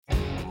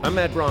I'm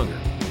Matt Bronger.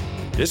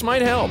 This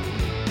might help.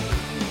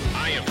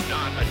 I am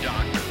not a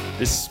doctor.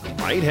 This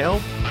might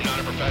help. I'm not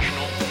a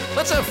professional.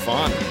 Let's have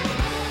fun.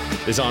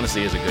 This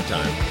honestly is a good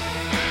time.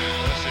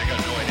 Honestly, I got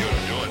no idea what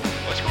I'm doing.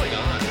 What's going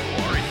on?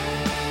 Who are you?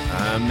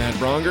 I'm Matt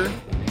Bronger.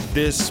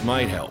 This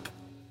might help.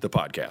 The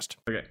podcast.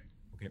 Okay.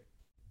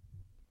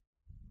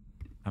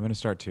 I'm going to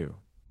start too.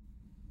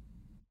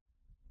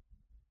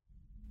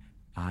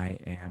 I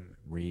am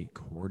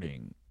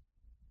recording.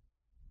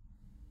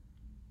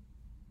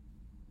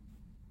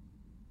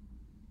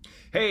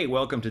 Hey,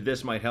 welcome to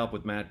This Might Help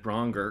with Matt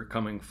Bronger,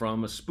 coming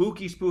from a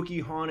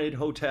spooky, haunted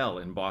hotel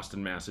in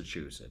Boston,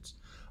 Massachusetts.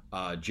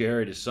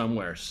 Jared is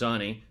somewhere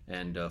sunny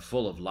and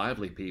full of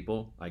lively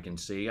people, I can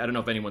see. I don't know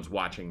if anyone's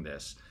watching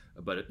this,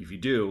 but if you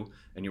do,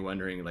 and you're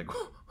wondering, like,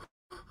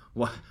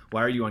 why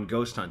are you on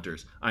Ghost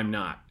Hunters? I'm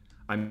not.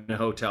 I'm in a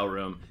hotel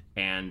room,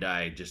 and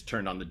I just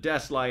turned on the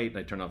desk light, and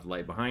I turned off the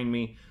light behind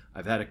me.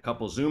 I've had a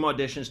couple Zoom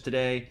auditions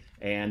today,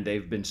 and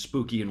they've been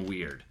spooky and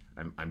weird.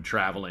 I'm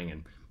traveling,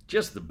 and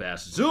just the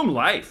best. Zoom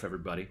life,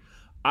 everybody.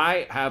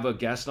 I have a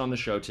guest on the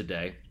show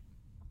today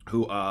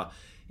who, a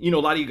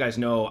lot of you guys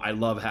know I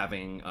love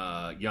having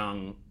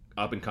young,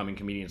 up-and-coming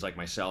comedians like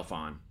myself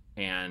on.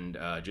 And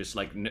because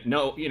I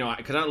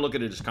don't look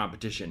at it as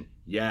competition.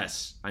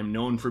 Yes, I'm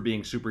known for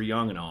being super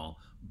young and all,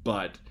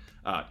 but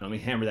let me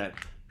hammer that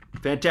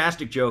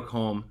fantastic joke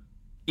home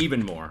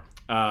even more.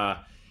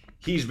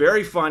 He's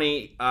very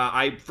funny.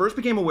 I first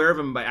became aware of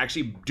him by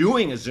actually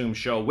doing a Zoom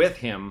show with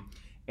him,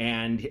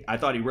 and I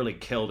thought he really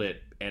killed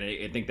it. And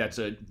I think that's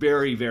a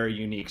very, very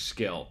unique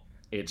skill.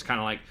 It's kind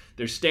of like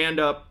there's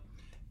stand-up,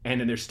 and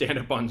then there's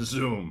stand-up on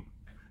Zoom.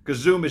 Because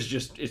Zoom it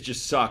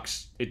just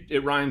sucks.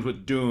 It rhymes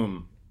with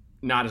doom,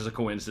 not as a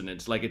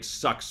coincidence. Like, it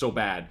sucks so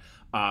bad.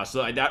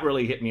 So that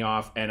really hit me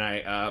off, and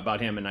about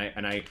him, and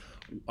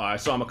I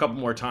saw him a couple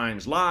more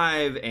times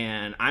live,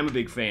 and I'm a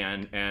big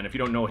fan. And if you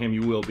don't know him,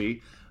 you will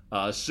be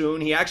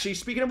soon. He actually,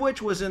 speaking of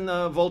which, was in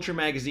the Vulture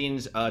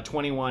magazine's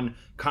 21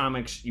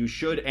 Comics You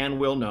Should and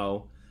Will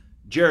Know.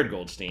 Jared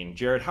Goldstein.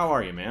 Jared, how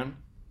are you, man?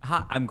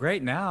 Hi, I'm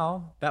great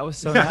now. That was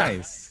so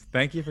nice.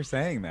 Thank you for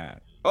saying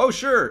that. Oh,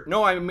 sure.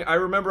 No, I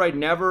remember I'd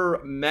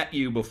never met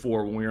you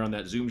before when we were on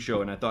that Zoom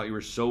show, and I thought you were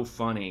so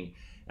funny,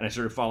 and I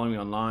started following you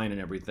online and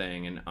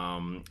everything, and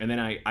then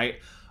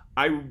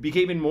I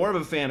became even more of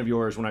a fan of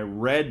yours when I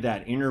read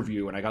that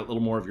interview, and I got a little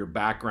more of your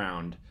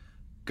background.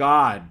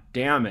 God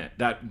damn it.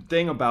 That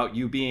thing about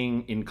you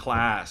being in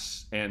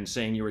class and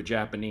saying you were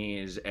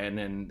Japanese, and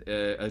then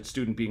a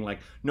student being like,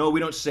 no, we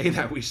don't say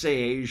that, we say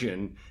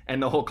Asian.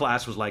 And the whole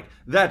class was like,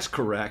 that's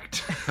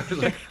correct. I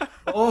was like,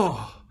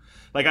 oh.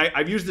 Like,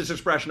 I've used this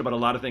expression about a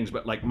lot of things,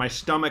 but like my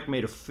stomach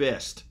made a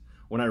fist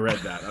when I read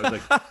that. I was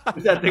like,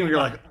 it's that thing where you're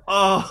like,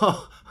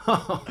 oh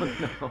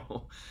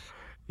no.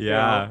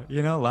 Yeah.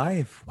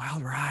 Life,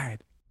 wild ride.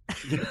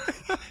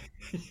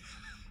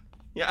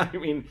 Yeah, I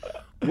mean,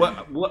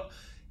 what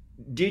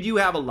did you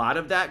have a lot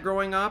of that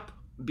growing up,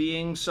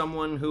 being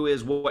someone who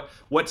is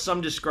what some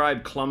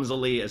describe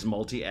clumsily as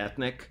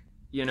multi-ethnic?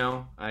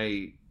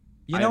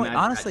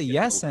 Honestly,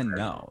 yes and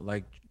no.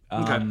 Like,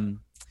 okay.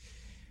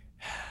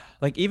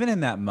 Like, even in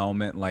that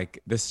moment,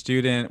 like, the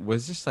student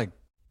was just like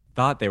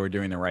thought they were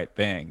doing the right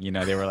thing.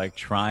 They were like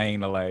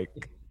trying to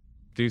like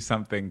do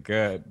something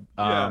good.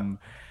 Yeah.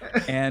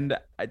 And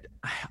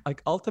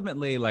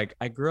ultimately, like,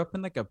 I grew up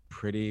in like a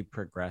pretty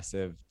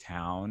progressive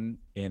town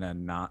in a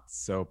not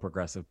so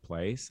progressive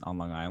place on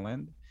Long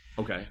Island.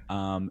 Okay.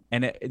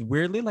 And it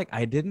weirdly, like,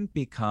 I didn't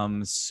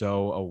become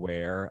so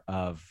aware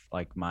of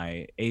like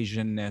my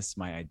Asianness,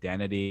 my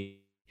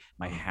identity,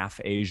 my half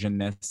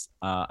Asianness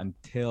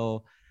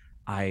until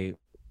I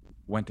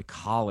went to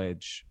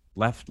college,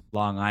 left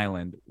Long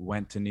Island,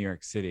 went to New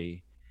York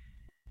City,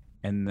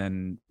 and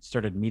then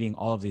started meeting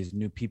all of these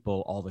new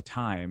people all the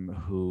time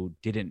who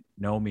didn't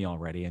know me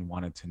already and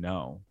wanted to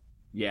know.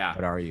 Yeah.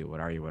 What are you?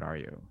 What are you? What are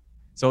you?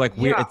 So like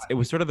it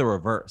was sort of the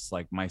reverse.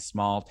 Like, my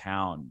small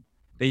town,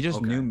 they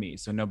just knew me,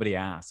 so nobody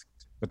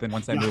asked. But then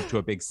once I moved to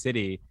a big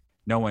city,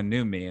 no one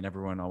knew me, and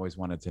everyone always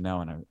wanted to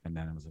know. And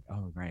then I was like,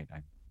 oh, right.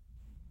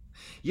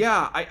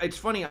 Yeah, it's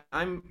funny.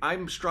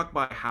 I'm struck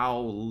by how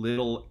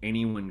little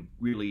anyone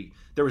really.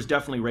 There was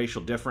definitely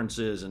racial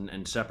differences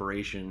and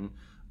separation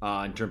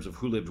in terms of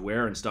who lived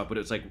where and stuff. But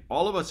it's like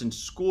all of us in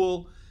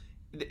school.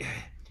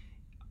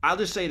 I'll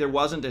just say there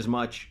wasn't as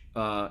much.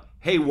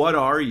 Hey, what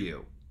are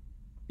you?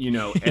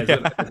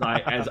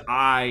 As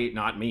I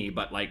not me,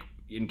 but like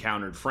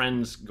encountered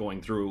friends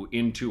going through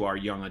into our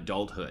young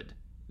adulthood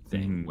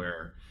thing,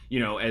 where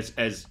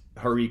as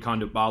Hari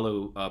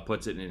Kondabolu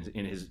puts it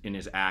in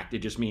his act, it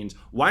just means,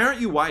 why aren't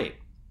you white?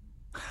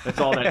 That's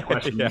all that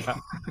question means.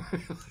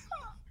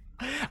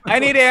 I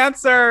need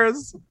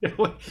answers.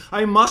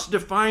 I must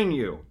define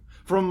you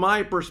from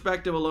my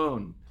perspective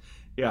alone.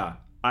 Yeah.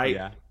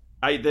 That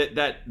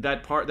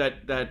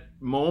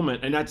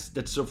moment, and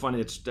that's so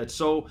funny. That's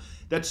so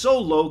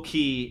low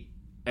key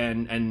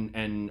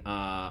and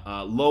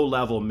low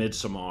level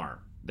Midsommar.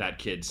 That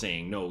kid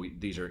saying, no,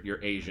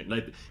 you're Asian.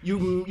 Like,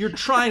 you're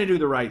trying to do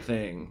the right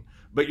thing,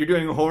 but you're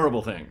doing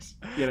horrible things.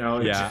 You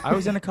know. Yeah, I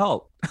was in a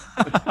cult.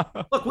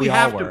 Look, we all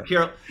have were. to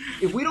kill.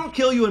 If we don't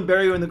kill you and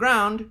bury you in the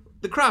ground,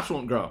 the crops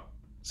won't grow.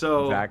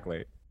 So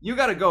Exactly. you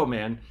got to go,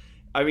 man.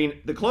 I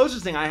mean, the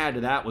closest thing I had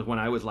to that was when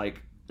I was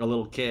like a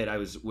little kid. I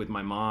was with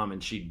my mom,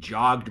 and she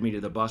jogged me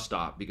to the bus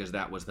stop because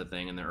that was the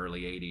thing in the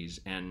early '80s,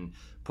 and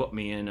put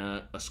me in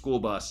a school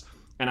bus.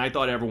 And I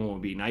thought everyone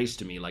would be nice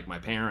to me, like my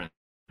parents.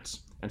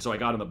 And so I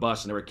got on the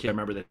bus, and there were kids I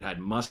remember that had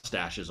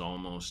mustaches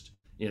almost.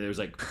 You know, it was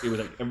like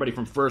everybody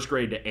from first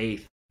grade to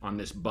eighth on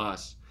this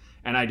bus.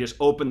 And I just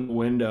opened the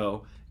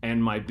window,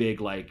 and my big,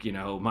 like, you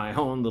know, my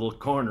own little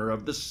corner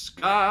of the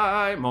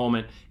sky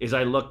moment is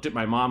I looked at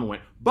my mom and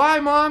went, "Bye,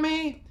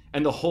 Mommy."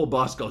 And the whole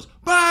bus goes,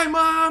 "Bye,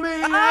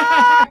 Mommy."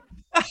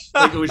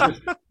 Like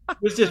it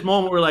was this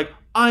moment where, like,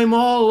 I'm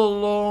all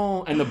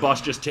alone, and the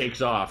bus just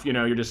takes off. You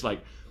know, you're just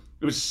like,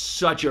 it was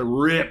such a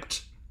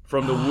ripped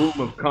from the womb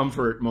of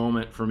comfort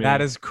moment for me.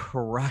 That is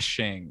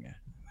crushing.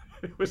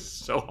 It was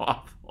so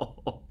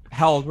awful.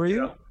 How old were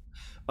you?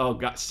 Oh,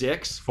 got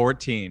 6?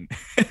 14.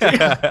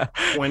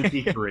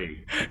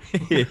 23.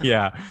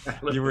 Yeah,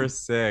 you were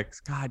 6.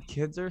 God,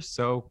 kids are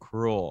so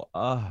cruel.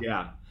 Ugh.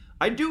 Yeah.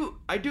 I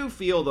do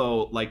feel,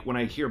 though, like when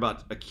I hear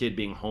about a kid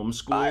being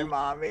homeschooled.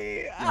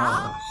 Mommy.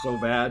 Oh, so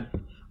bad.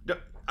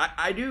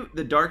 I do,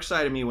 the dark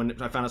side of me when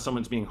I found out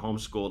someone's being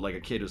homeschooled, like a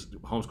kid is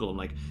homeschooled, I'm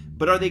like,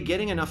 but are they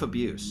getting enough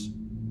abuse?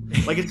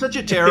 Like, it's such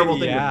a terrible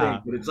thing to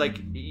think, but it's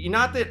like,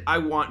 not that I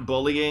want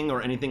bullying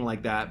or anything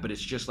like that, but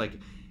it's just like,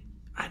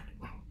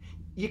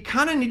 you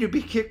kind of need to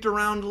be kicked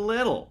around a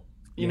little.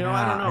 You know,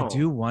 I don't know. I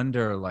do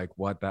wonder, like,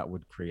 what that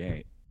would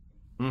create.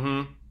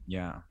 Mm-hmm.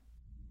 Yeah.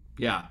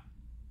 Yeah.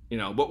 You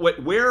know, but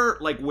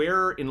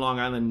where in Long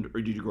Island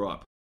or did you grow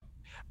up?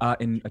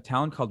 In a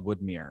town called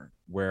Woodmere,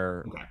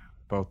 where Okay.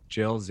 both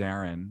Jill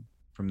Zarin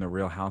from The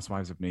Real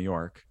Housewives of New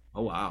York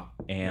Oh, wow.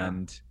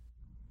 and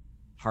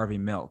Harvey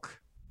Milk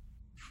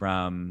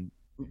from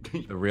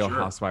The Real Sure.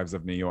 Housewives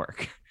of New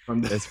York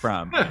From the, is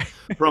from.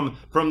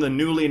 from the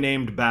newly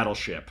named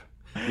Battleship.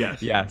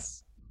 Yes.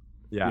 Yes.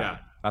 Yeah. Yeah.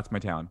 That's my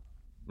town.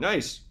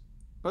 Nice.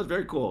 That was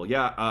very cool.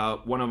 Yeah,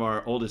 one of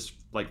our oldest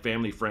like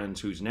family friends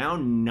who's now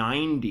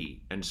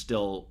 90 and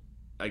still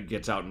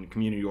gets out and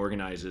community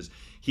organizes.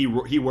 He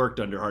worked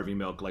under Harvey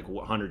Milk like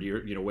 100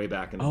 years, you know, way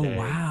back in the day. Oh,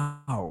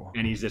 wow.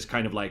 And he's this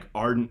kind of like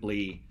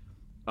ardently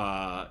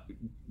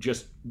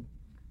just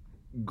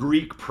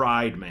Greek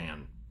pride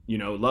man. You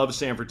know, loves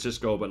San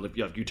Francisco, but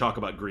if you talk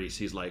about Greece,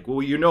 he's like,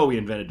 well, you know, we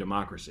invented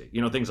democracy.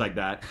 You know, things like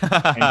that.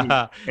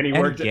 And he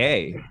worked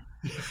gay.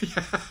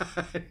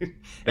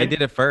 They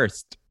did it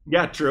first.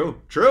 Yeah,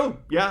 true.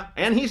 Yeah,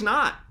 and he's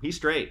not. He's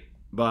straight.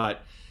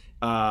 But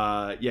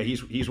yeah,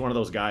 he's one of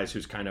those guys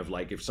who's kind of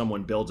like, if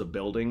someone builds a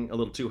building a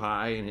little too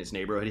high in his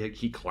neighborhood,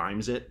 he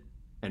climbs it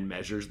and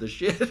measures the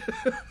shit.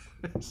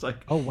 It's like,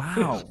 oh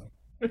wow.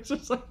 It's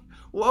just like,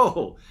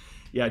 whoa.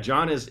 Yeah,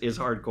 John is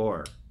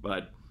hardcore,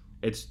 but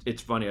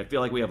it's funny. I feel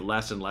like we have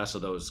less and less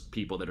of those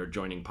people that are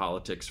joining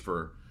politics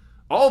for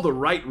all the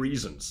right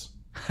reasons.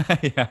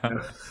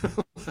 Yeah.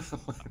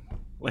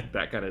 Like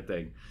that kind of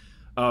thing.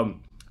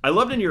 I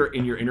loved in your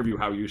interview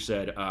how you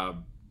said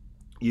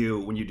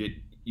you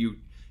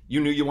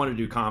knew you wanted to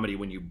do comedy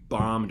when you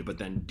bombed but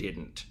then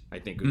didn't. I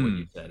think is what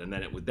you said, and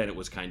then it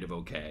was kind of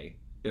okay,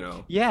 you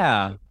know.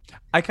 Yeah,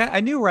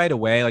 I knew right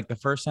away. Like the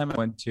first time I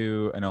went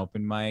to an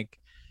open mic,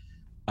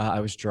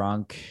 I was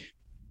drunk,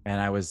 and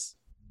I was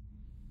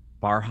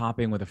bar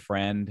hopping with a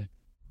friend,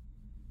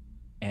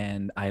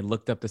 and I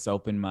looked up this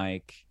open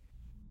mic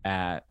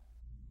at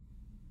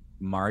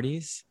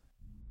Marty's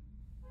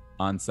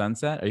on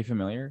Sunset. Are you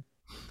familiar?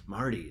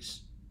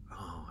 Marty's.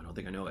 Oh, I don't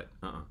think I know it.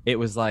 It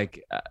was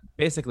like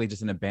basically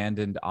just an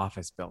abandoned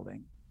office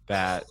building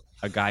that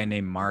a guy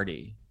named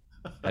Marty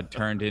had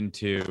turned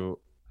into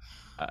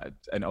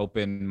an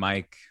open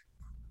mic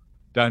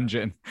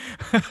dungeon.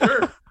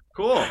 Sure.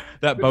 Cool.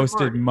 That Good boasted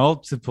Marty.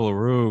 multiple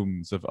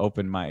rooms of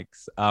open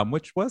mics,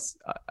 which was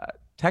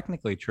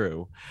technically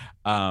true.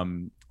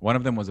 One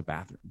of them was a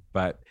bathroom,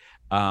 but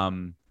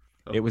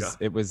Oh, it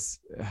God. was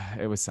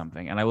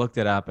something. And I looked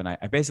it up, and I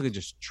basically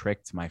just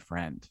tricked my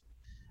friend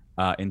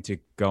into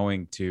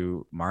going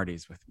to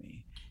Marty's with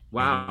me.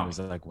 Wow. And I was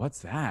like, "What's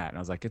that?" And I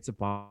was like, "It's a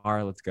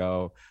bar. Let's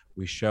go."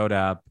 We showed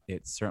up.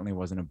 It certainly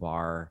wasn't a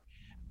bar.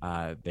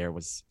 There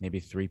was maybe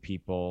 3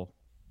 people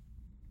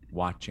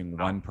watching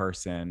one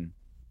person,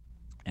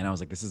 and I was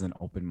like, "This is an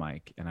open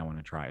mic, and I want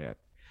to try it."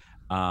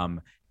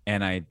 And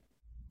I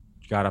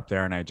got up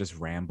there, and I just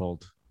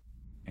rambled,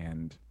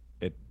 and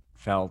it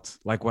felt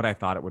like what I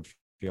thought it would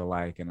feel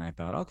like. And I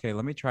thought, okay,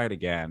 let me try it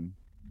again,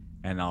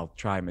 and I'll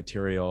try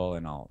material,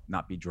 and I'll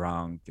not be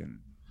drunk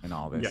and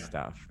all this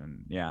stuff.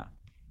 And yeah.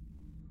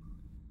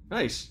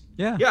 Nice.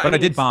 Yeah. Yeah, But I I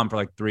mean, did bomb for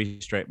like 3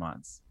 straight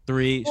months.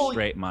 3 Well,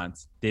 straight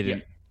months.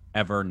 Didn't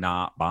ever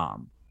not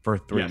bomb for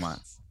 3 Yes.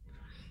 months.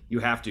 You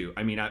have to.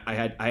 I mean, I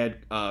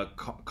had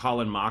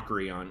Colin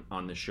Mockery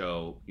on the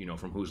show, you know,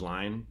 from Whose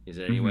Line Is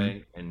It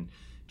Anyway, and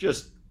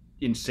just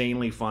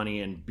insanely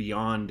funny and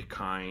beyond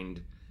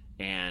kind.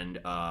 And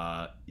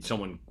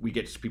we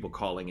get people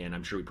calling in.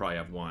 I'm sure we probably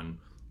have one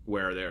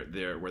where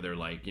they're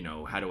like, you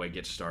know, how do I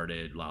get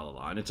started, la la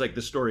la, and it's like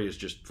the story is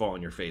just fall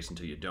on your face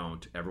until you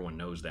don't. Everyone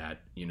knows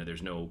that, you know,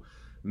 there's no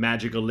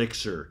magic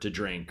elixir to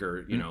drink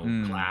or, you know,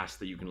 class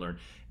that you can learn.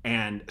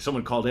 And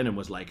someone called in and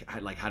was like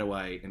how do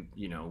I, and,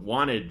 you know,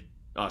 wanted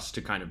us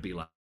to kind of be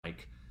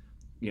like,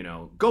 you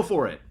know, go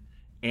for it.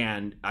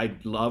 And I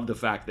love the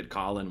fact that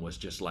Colin was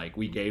just like,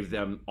 we gave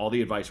them all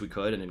the advice we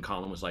could, and then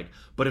Colin was like,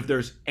 but if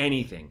there's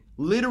anything,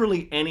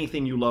 literally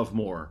anything you love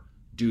more,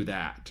 do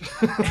that.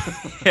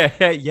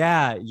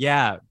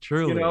 yeah,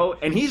 truly. You know,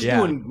 and he's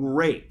doing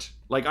great.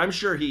 Like, I'm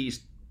sure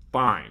he's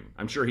fine.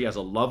 I'm sure he has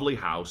a lovely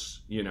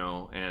house, you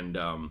know, and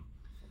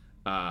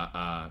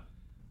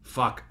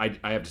fuck, I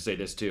have to say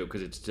this too,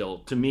 because it's still,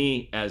 to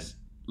me, as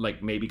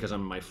like, maybe because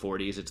I'm in my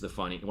 40s, it's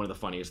one of the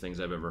funniest things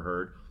I've ever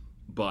heard.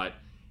 But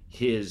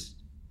he has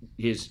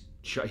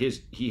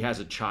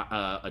a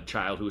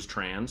child who's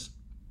trans,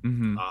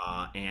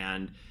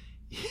 and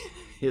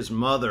his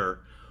mother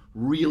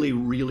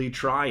really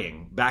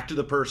trying, back to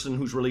the person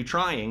who's really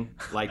trying,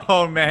 like,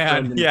 oh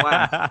man,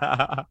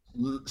 class,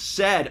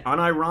 said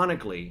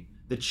unironically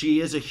that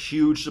she is a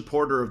huge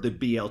supporter of the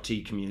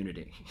BLT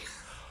community.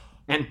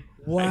 And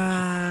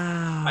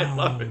wow, I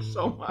love it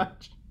so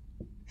much.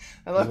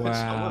 I love it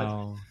so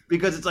much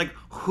because it's like,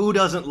 who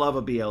doesn't love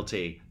a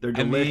BLT? They're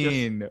delicious. I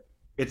mean,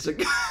 it's a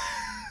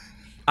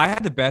I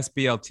had the best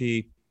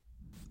BLT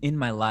in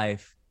my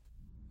life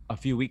a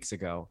few weeks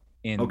ago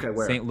in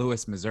St.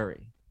 Louis,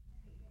 Missouri.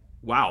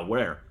 Wow,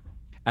 where?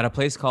 At a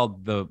place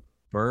called the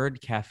Bird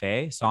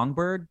Cafe,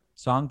 Songbird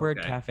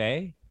okay.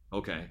 Cafe.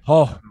 Okay.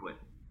 Oh,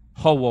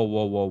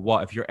 whoa.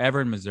 If you're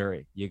ever in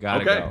Missouri, you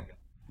gotta go.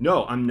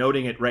 No, I'm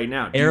noting it right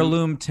now.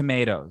 Heirloom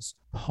tomatoes,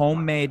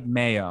 homemade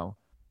mayo.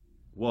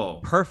 Whoa.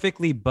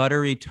 Perfectly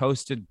buttery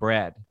toasted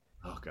bread.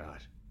 Oh,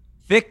 God.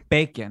 Thick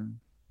bacon.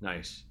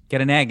 Nice.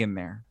 Get an egg in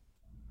there.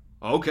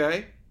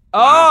 Okay.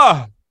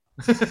 Wow.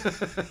 Oh!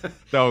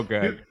 So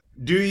good.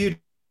 Do you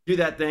do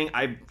that thing?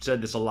 I've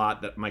said this a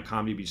lot, that my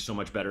comedy would be so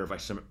much better if I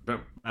spent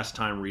less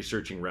time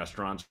researching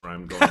restaurants where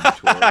I'm going to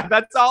tour.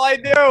 That's all I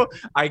do.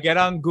 I get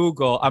on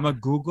Google. I'm a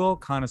Google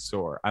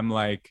connoisseur. I'm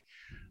like,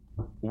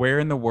 where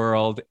in the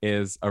world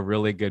is a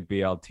really good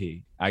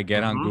BLT? I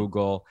get on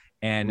Google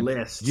and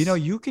lists. You know,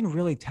 you can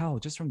really tell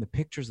just from the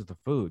pictures of the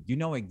food. You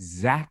know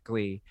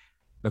exactly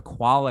the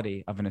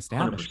quality of an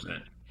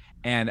establishment. 100%.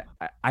 And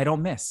I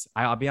don't miss.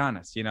 I'll be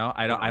honest. You know,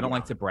 I don't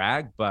like to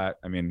brag, but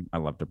I mean, I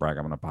love to brag.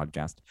 I'm on a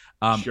podcast.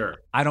 Sure.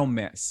 I don't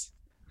miss.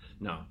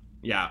 No.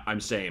 Yeah, I'm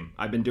same.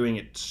 I've been doing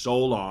it so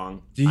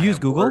long. Do you use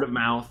Google? Word of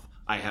mouth.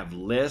 I have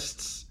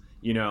lists.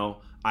 You know,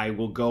 I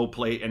will go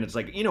play, and it's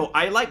like, you know,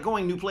 I like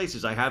going new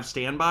places. I have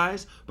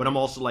standbys, but I'm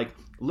also like,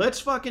 let's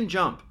fucking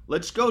jump.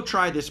 Let's go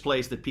try this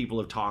place that people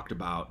have talked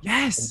about.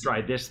 Yes. And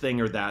try this thing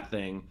or that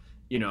thing.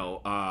 You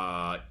know,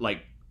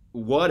 like,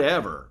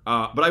 whatever.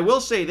 But I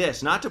will say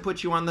this, not to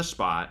put you on the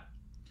spot.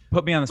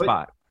 Put me on the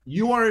spot.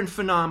 You are in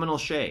phenomenal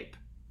shape,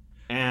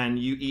 and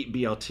you eat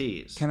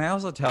BLTs. Can I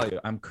also tell you,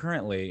 I'm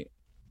currently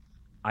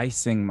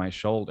icing my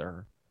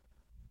shoulder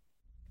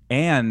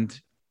and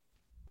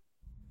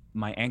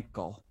my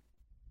ankle.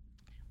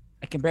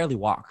 I can barely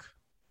walk.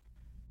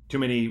 Too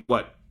many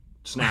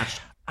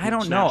snatched? I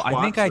don't know. I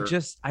think I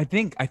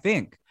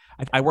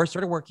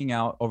started working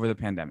out over the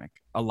pandemic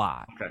a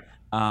lot. Okay.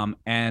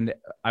 And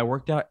I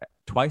worked out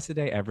twice a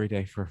day, every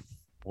day for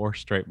 4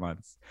 straight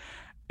months.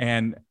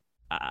 And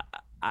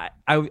I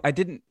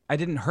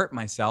didn't hurt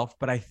myself,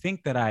 but I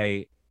think that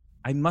I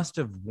must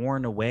have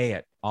worn away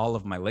at all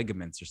of my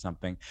ligaments or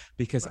something,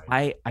 because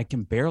I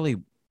can barely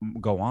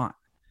go on.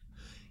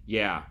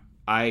 Yeah,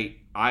 I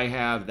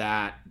have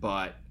that,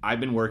 but I've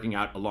been working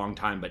out a long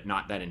time, but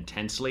not that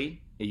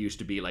intensely. It used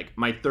to be like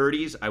my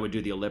 30s, I would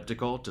do the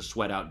elliptical to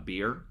sweat out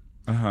beer.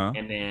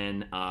 And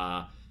then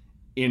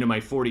into my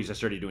 40s, I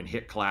started doing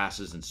HIIT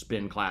classes and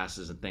spin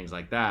classes and things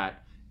like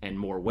that, and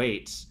more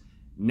weights.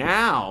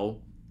 Now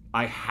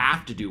I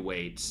have to do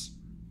weights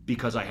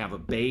because I have a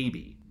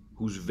baby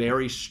who's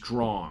very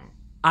strong.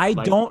 I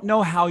don't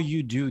know how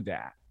you do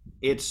that.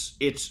 It's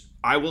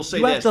I will say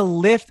you have to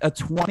lift a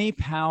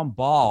 20-pound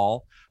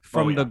ball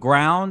from the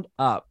ground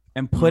up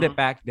and put it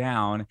back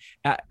down.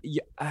 And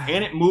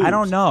it moves. I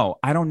don't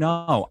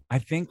know. I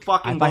think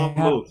fucking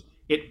moves.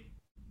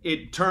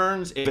 It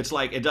turns. If it's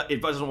like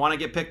it doesn't want to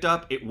get picked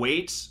up, it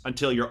waits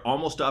until you're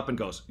almost up and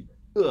goes,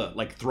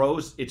 like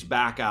throws its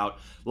back out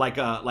like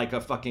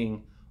a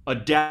fucking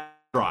death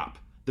drop.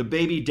 The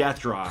baby death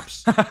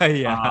drops.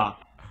 Yeah.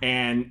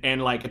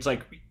 And like it's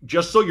like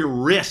just so your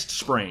wrist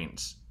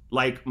sprains.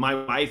 Like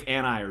my wife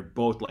and I are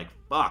both like,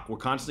 fuck. We're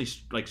constantly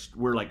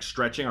we're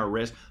stretching our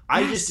wrist.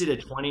 I just did a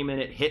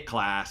 20-minute HIIT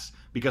class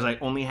because I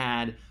only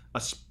had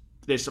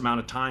this amount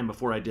of time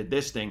before I did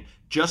this thing,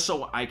 just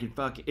so I can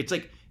It's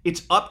like.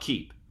 It's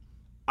upkeep.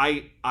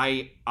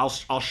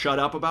 I'll shut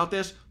up about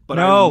this, but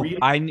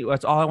I knew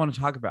that's all I want to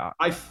talk about.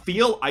 I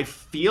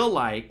feel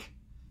like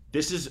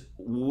this is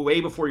way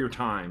before your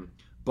time,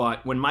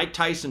 but when Mike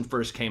Tyson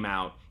first came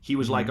out, he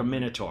was like a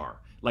minotaur.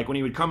 Like when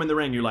he would come in the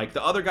ring, you're like,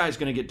 the other guy's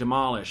going to get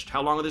demolished.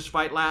 How long will this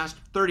fight last?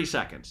 30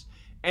 seconds.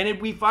 and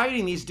it'd be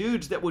fighting these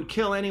dudes that would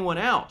kill anyone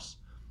else.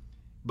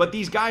 But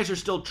these guys are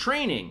still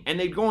training, and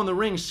they'd go in the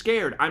ring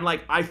scared. I'm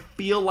like, I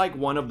feel like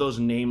one of those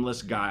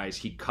nameless guys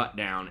he cut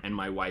down, and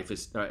my wife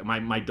is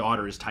my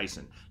daughter is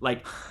Tyson.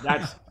 Like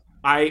that's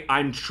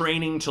I'm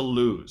training to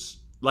lose.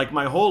 Like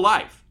my whole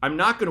life, I'm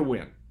not going to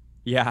win.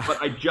 Yeah.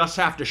 But I just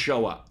have to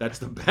show up. That's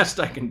the best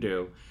I can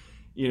do.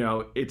 You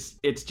know, it's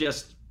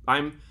just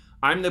I'm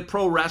the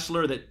pro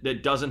wrestler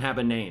that doesn't have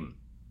a name.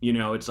 You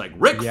know, it's like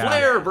Ric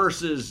Flair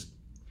versus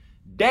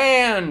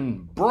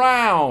Dan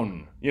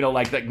Brown. You know,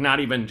 like not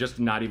even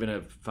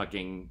a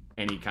fucking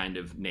any kind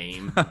of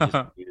name. Just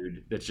a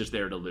dude that's just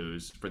there to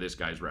lose for this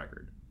guy's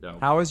record. So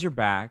How is your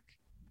back?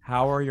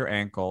 How are your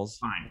ankles?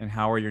 Fine. And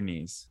how are your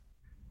knees?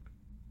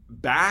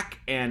 Back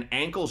and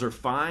ankles are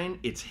fine.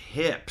 It's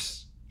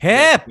hips.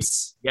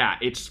 Hips. Yeah,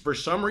 it's for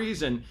some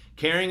reason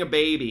carrying a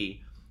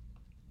baby.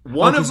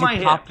 One of my you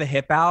hips. pop the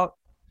hip out.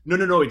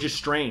 No, it just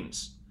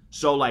strains.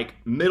 So like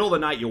middle of the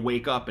night, you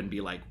wake up and be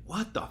like,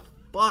 "What the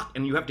fuck?"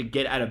 And you have to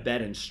get out of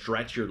bed and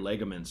stretch your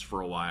ligaments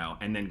for a while,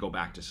 and then go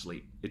back to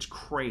sleep. It's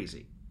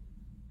crazy.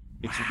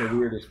 It's the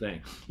weirdest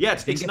thing. Yeah,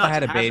 it's If nuts. I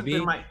had a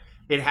baby,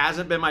 It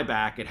hasn't been my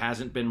back. It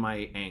hasn't been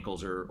my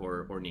ankles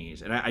or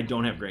knees. And I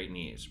don't have great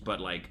knees, but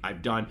like I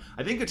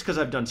think it's because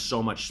I've done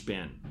so much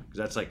spin, because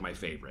that's like my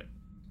favorite.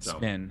 So,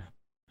 spin.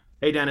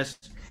 Hey, Dennis.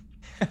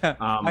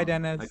 Hi,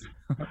 Dennis.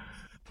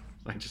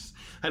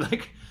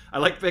 I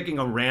like picking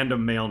a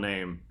random male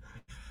name.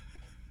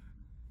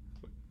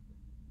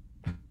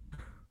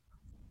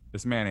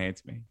 This man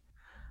hates me.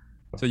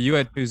 So you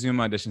had 2 Zoom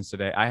auditions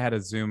today. I had a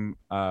Zoom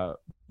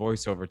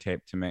voiceover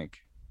tape to make.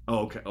 Oh,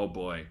 okay. Oh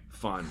boy,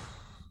 fun.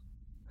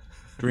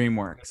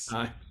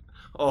 DreamWorks.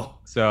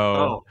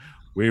 So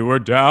we were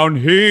down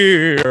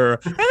here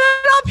and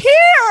then up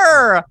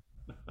here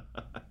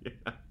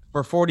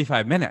for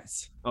 45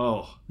 minutes.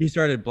 Oh, He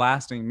started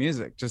blasting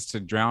music just to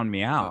drown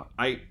me out.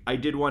 I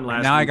did one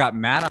last. Now week. I got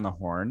mad on the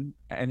horn,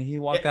 and he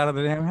walked out of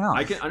the damn house.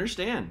 I can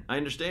understand.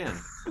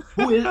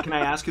 Who is? Can I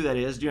ask who that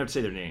is? Do you have to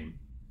say their name?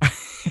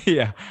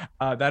 Yeah,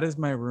 that is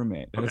my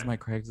roommate. That is my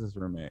Craigslist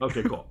roommate.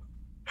 Okay, cool.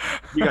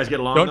 You guys get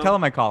along? Don't though? tell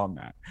him I call him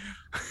that.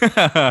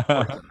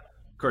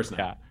 Of course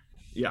not.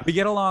 Yeah. We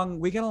get along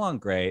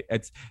great.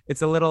 It's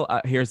a little.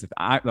 Here's the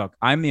thing. Look,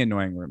 I'm the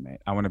annoying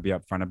roommate. I want to be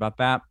upfront about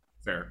that.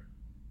 Fair.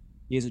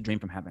 He is a dream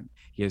from heaven.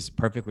 He is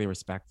perfectly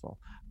respectful.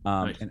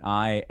 Nice. And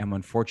I am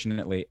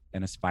unfortunately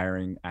an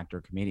aspiring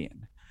actor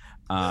comedian,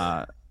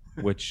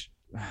 which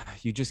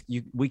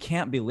we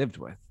can't be lived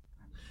with.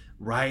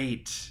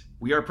 Right.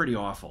 We are pretty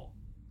awful.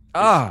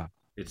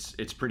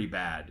 It's pretty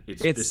bad.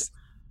 It's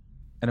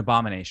an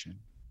abomination.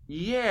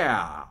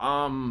 Yeah.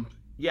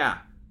 Yeah.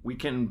 We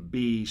can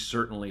be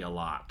certainly a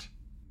lot.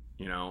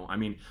 You know. I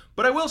mean,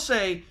 but I will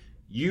say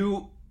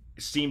you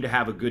seem to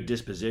have a good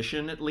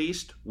disposition, at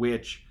least,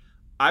 which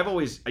I've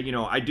always,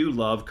 I do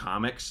love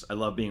comics. I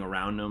love being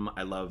around them.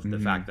 I love the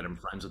fact that I'm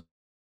friends with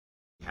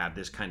have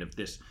this kind of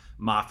this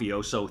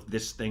mafioso,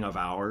 this thing of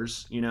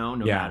ours, no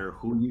matter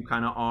who you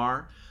kind of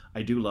are.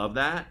 I do love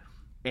that.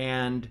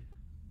 And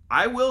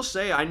I will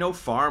say I know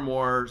far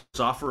more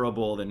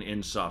sufferable than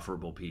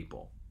insufferable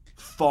people.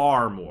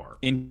 Far more.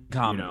 In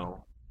comedy.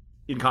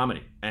 In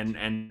comedy.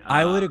 And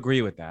I would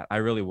agree with that. I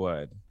really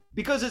would.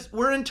 Because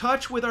we're in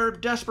touch with our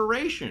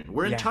desperation.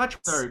 We're in touch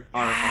with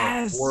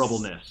our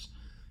horribleness.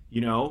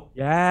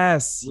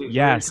 Yes.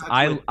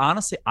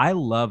 I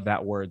love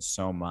that word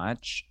so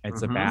much.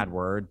 It's a bad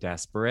word,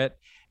 desperate.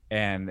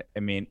 And I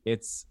mean,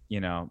 it's,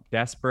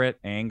 desperate,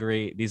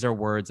 angry. These are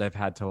words I've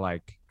had to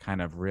like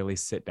kind of really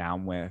sit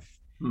down with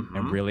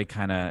and really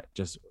kind of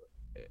just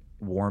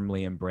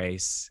warmly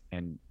embrace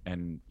and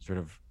sort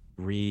of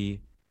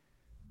relearn,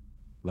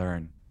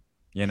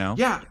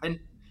 Yeah. And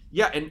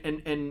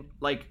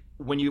like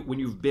when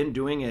you've been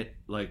doing it,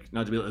 like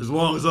not to be as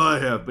long as I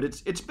have, but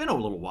it's been a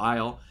little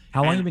while.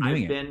 How long have you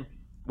been doing it?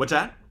 What's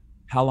that?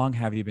 How long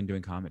have you been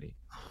doing comedy?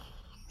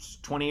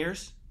 20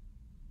 years.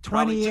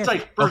 20 years.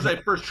 Since I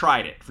first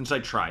tried it. Since I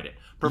tried it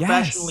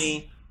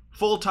professionally,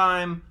 full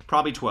time,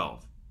 probably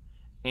 12.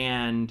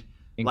 And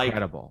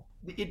incredible.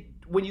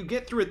 When you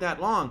get through it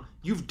that long,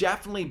 you've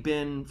definitely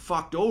been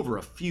fucked over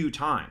a few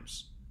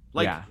times.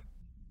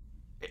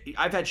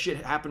 I've had shit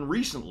happen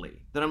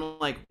recently that I'm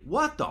like,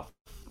 what the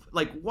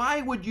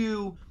why would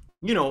you,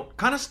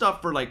 kind of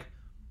stuff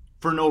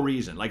for no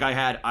reason. Like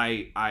I've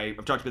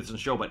talked about this on the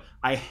show, but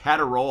I had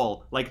a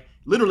role,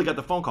 literally got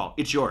the phone call,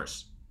 it's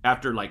yours,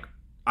 after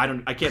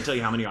I can't tell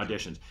you how many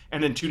auditions.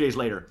 And then 2 days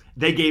later,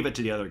 they gave it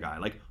to the other guy.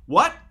 Like,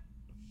 what?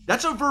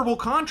 That's a verbal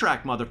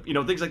contract,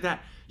 things like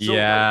that. So,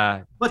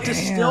 yeah. But to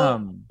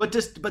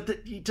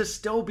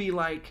still be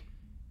like,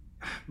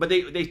 but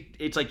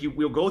it's like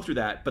we'll go through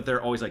that, but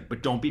they're always like,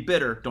 but don't be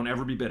bitter. Don't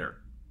ever be bitter.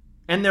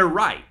 And they're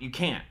right. You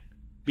can't,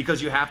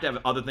 because you have to have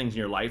other things in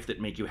your life that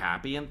make you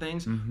happy and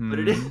things. Mm-hmm. But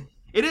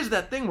it is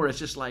that thing where it's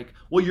just like,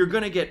 well, you're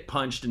going to get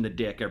punched in the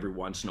dick every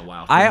once in a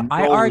while.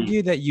 I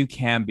argue that you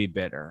can be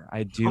bitter.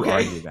 I do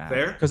argue that.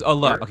 Fair. Because,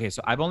 look, okay,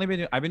 so I've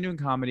been doing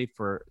comedy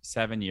for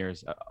 7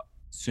 years.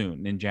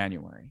 soon in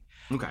January.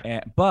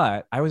 Okay.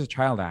 But I was a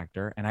child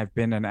actor, and I've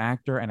been an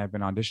actor, and I've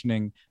been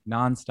auditioning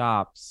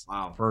nonstops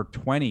for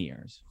 20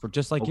 years, for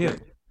just like you,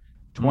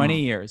 20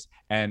 years.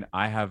 And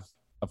I've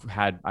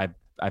had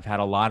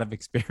a lot of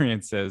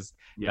experiences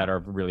that are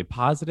really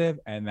positive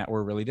and that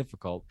were really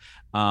difficult.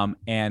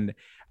 And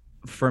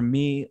for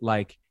me,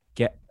 like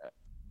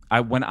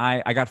when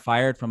I got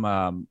fired from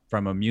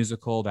a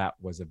musical that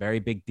was a very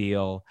big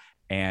deal,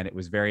 and it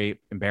was very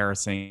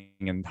embarrassing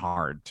and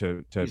hard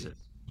to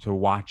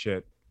watch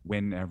it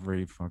win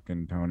every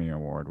fucking Tony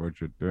Award,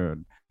 which it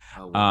did.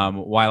 Oh, wow.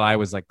 While I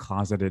was like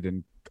closeted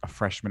and a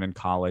freshman in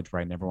college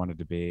where I never wanted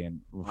to be. And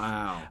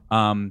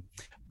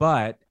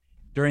but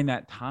during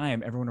that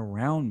time, everyone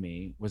around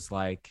me was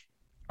like,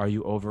 "Are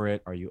you over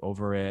it? Are you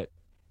over it?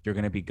 You're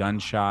gonna be gun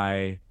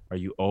shy. Are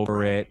you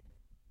over it?"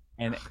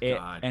 And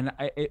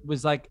it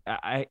was like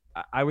I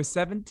was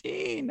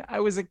 17. I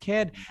was a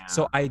kid,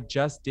 so I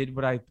just did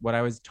what I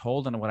was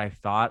told and what I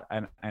thought,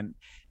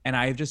 and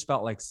I just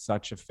felt like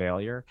such a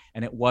failure.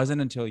 And it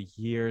wasn't until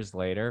years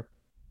later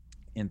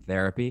in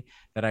therapy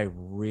that I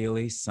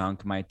really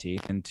sunk my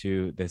teeth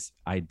into this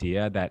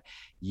idea that,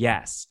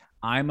 yes,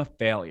 I'm a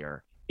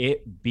failure.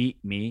 It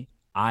beat me.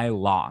 I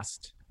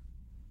lost.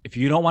 If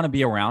you don't want to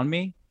be around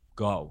me,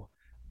 go.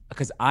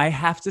 Because I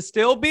have to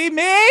still be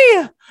me.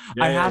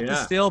 I have to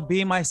still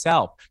be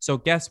myself. So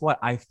guess what?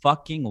 I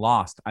fucking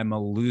lost. I'm a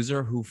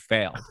loser who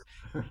failed.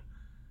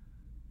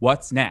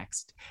 What's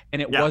next?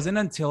 And it wasn't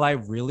until I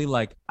really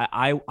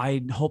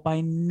I hope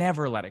I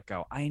never let it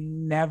go. I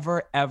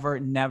never,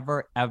 ever,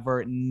 never,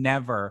 ever,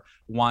 never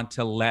want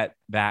to let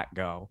that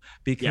go,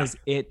 because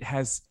it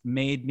has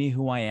made me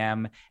who I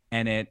am,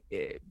 and it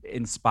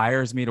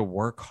inspires me to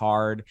work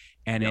hard.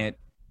 And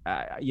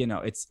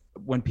it's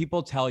when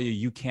people tell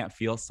you can't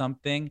feel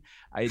something,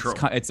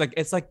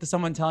 it's like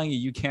someone telling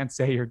you can't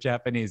say you're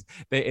Japanese.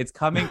 It's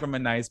coming from a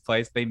nice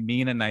place. They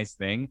mean a nice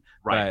thing,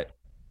 but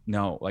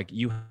no,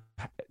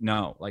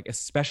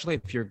 especially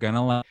if you're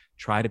gonna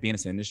try to be in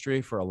this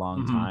industry for a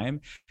long time,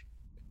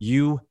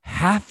 you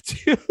have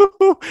to.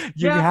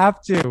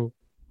 Have to.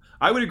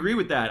 I would agree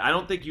with that. I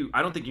don't think you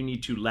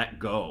need to let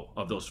go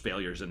of those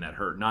failures and that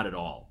hurt. Not at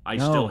all. I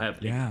still have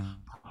things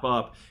pop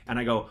up, and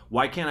I go,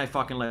 why can't I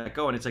fucking let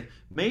go? And it's like,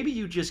 maybe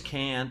you just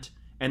can't,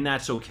 and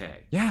that's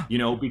okay. Yeah.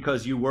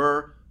 Because you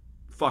were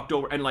fucked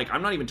over. And like,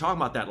 I'm not even talking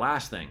about that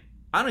last thing.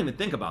 I don't even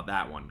think about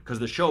that one, because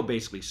the show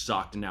basically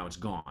sucked and now it's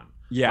gone.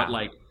 Yeah. But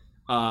like,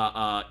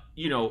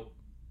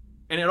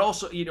 and it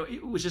also,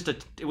 it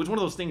was one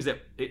of those things that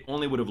it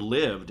only would have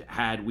lived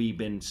had we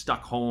been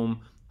stuck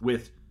home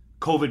with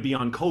COVID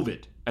beyond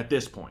COVID at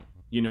this point.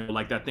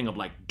 Like that thing of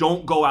like,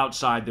 don't go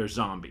outside, there's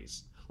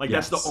zombies. Like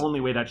that's the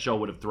only way that show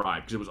would have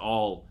thrived, because it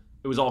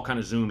was all kind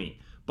of zoomy.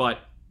 But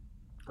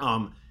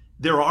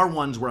there are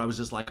ones where I was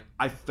just like,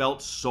 I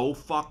felt so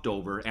fucked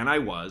over, and I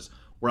was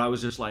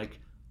just like,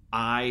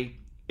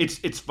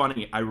 it's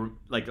funny. I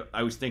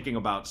was thinking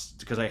about,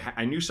 because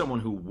I knew someone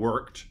who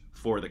worked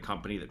for the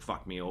company that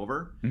fucked me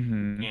over,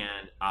 and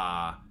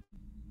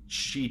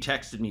she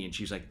texted me and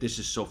she's like, "This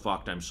is so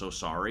fucked. I'm so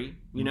sorry."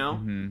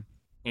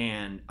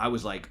 And I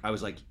was like,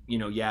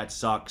 it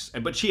sucks.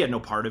 But she had no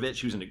part of it.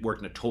 She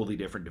worked in a totally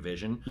different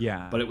division.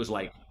 Yeah. But it was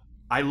like,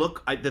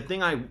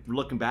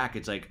 looking back,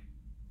 it's like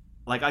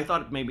I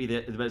thought maybe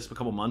that was a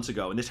couple months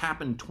ago, and this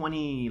happened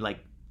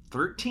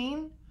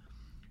 2013.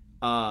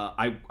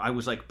 I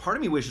was like, part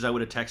of me wishes I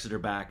would have texted her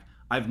back.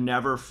 I've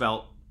never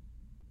felt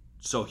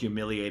so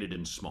humiliated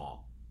and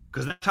small,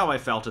 because that's how I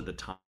felt at the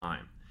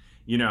time,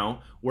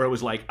 where it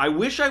was like, I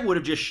wish I would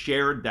have just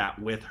shared that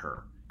with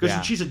her,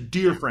 because she's a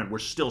dear friend. We're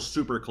still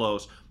super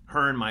close.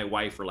 Her and my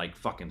wife are like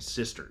fucking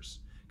sisters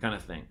kind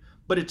of thing.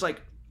 But it's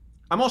like,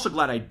 I'm also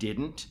glad I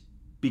didn't,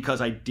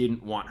 because I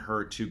didn't want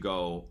her to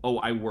go, oh,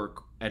 I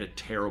work at a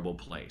terrible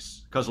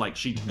place, because like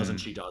she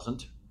doesn't.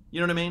 You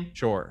know what I mean?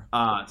 Sure.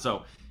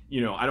 So,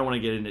 I don't want to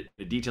get into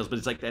the details, but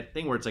it's like that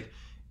thing where it's like,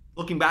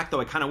 looking back though,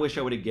 I kind of wish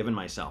I would have given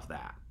myself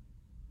that.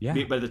 Yeah.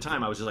 But at the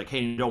time I was just like,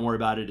 hey, don't worry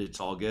about it. It's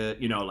all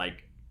good.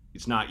 Like,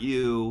 it's not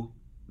you,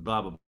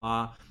 blah, blah,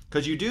 blah.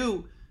 Because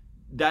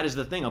that is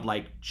the thing of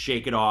like,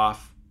 shake it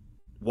off,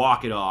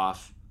 walk it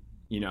off,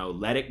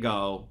 let it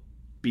go,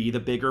 be the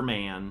bigger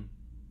man,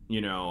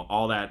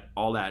 all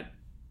that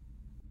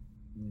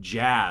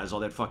jazz, all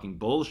that fucking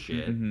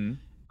bullshit.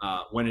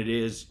 When it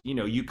is,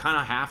 you kind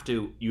of have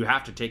to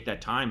take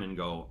that time and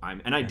go,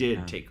 I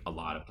did take a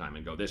lot of time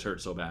and go, this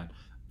hurts so bad.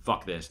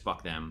 Fuck this,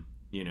 fuck them,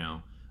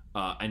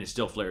 and it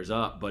still flares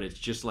up. But it's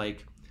just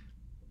like,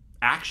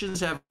 actions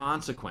have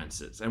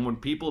consequences. And when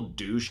people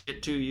do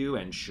shit to you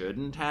and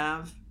shouldn't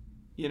have,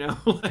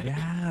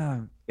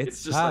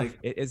 it's just tough. Like,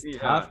 it is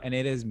tough, and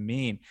it is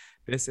mean.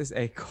 This is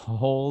a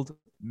cold,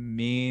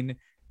 mean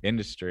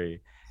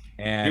industry.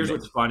 And here's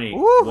what's funny.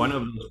 One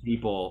of those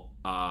people,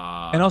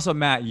 and also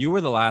Matt, you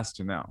were the last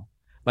to know.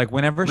 Like,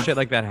 whenever shit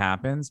like that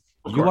happens,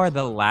 you are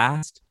the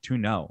last to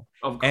know.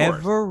 Of course.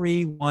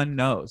 Everyone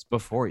knows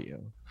before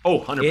you.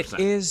 Oh, 100%. It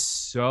is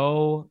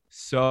so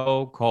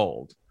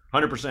cold.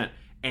 100%.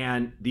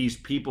 And these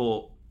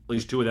people,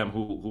 least two of them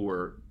who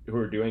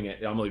are doing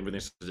it. I'm believing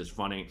this is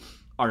funny.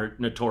 Are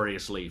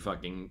notoriously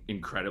fucking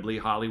incredibly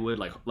Hollywood,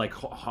 like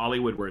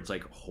Hollywood, where it's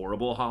like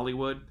horrible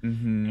Hollywood.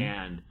 Mm-hmm.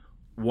 And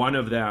one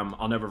of them,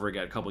 I'll never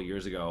forget. A couple of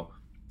years ago,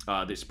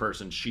 this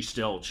person,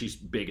 she's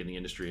big in the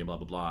industry and blah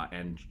blah blah,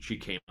 and she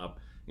came up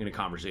in a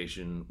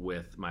conversation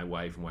with my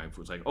wife, and my wife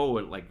was like, "Oh,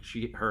 like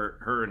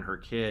her and her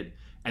kid,"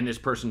 and this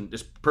person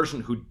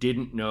who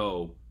didn't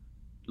know,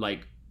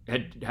 like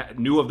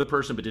knew of the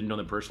person but didn't know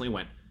them personally,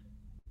 went,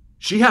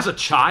 "She has a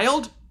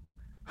child."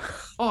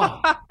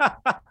 Oh,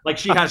 like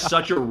she has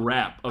such a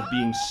rep of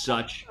being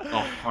such a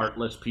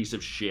heartless piece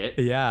of shit.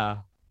 Yeah.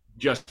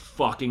 Just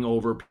fucking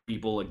over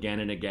people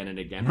again and again and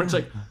again. Where it's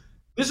like,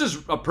 this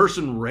is a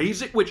person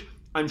raising, which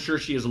I'm sure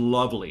she is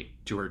lovely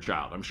to her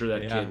child. I'm sure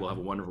that kid will have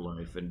a wonderful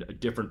life and a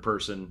different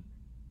person,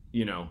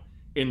 you know,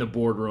 in the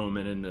boardroom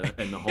and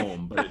in the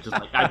home. But it's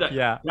just like,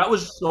 that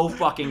was so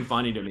fucking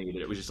funny to me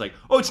that it was just like,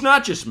 oh, it's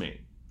not just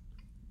me.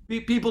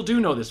 People do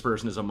know this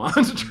person is a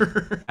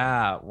monster.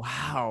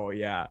 Wow.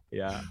 Yeah.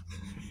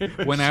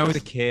 When I was a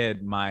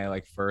kid, my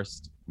like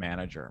first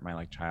manager, my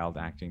like child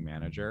acting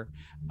manager,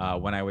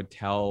 when I would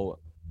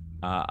tell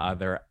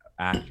other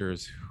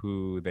actors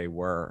who they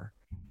were,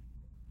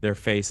 their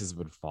faces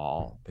would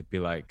fall. They'd be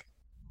like,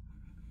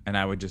 and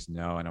I would just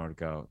know, and I would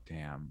go,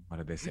 damn, what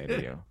did they say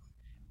to you?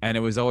 And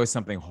it was always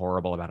something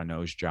horrible about a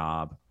nose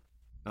job.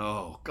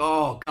 Oh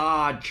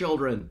God,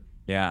 children.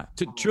 Yeah.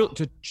 To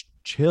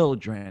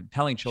children,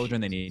 telling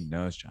children they need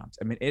nose jobs.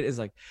 I mean, it is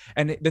like,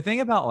 and the thing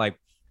about like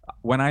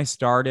when I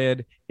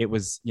started, it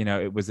was, you know,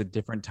 it was a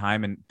different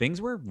time and things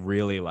were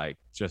really like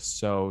just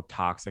so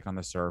toxic on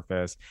the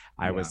surface.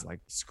 I was like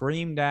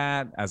screamed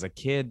at as a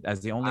kid, as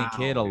the only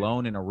kid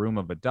alone in a room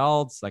of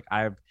adults. Like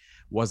I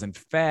wasn't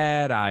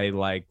fed. I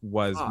like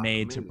was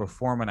made to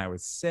perform when I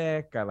was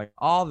sick. I like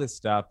all this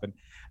stuff.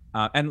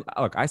 And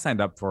look, I signed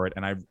up for it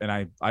and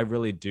I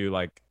really do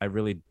like, I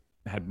really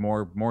had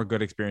more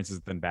good experiences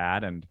than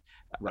bad. And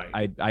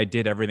I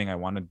did everything I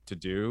wanted to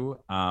do.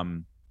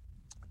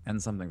 And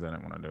some things I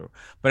didn't want to do.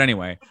 But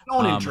anyway.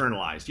 Don't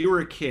internalize. You were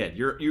a kid.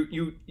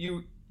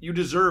 You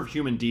deserve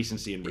human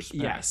decency and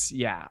respect. Yes,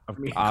 yeah. I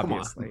mean,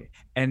 obviously.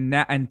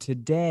 And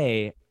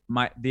today,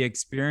 the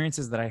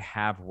experiences that I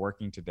have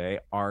working today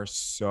are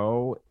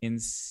so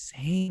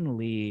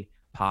insanely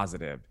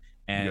positive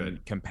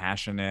and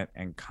compassionate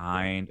and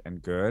kind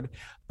and good.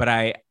 But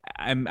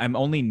I'm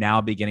only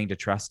now beginning to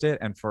trust it.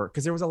 And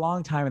because there was a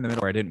long time in the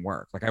middle where I didn't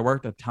work. Like I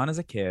worked a ton as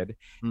a kid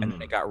and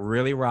then it got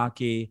really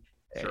rocky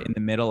in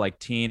the middle, like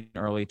teen,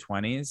 early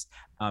 20s.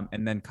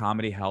 And then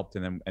comedy helped.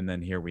 And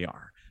then here we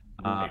are.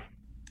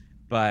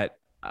 But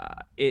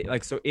it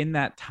like, so in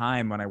that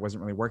time when I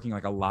wasn't really working,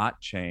 like a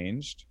lot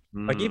changed,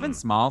 like even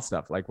small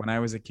stuff. Like when I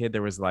was a kid,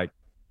 there was like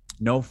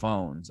no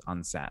phones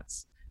on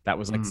sets. That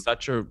was like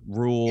such a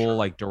rule,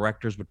 like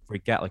directors would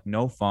freak out, like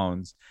no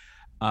phones.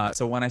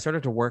 So when I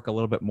started to work a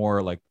little bit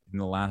more like in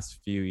the last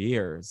few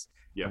years,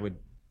 I would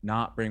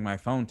not bring my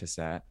phone to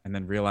set and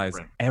then realize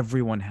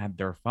everyone had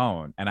their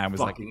phone. And I was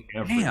fucking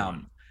like,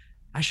 damn,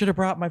 I should have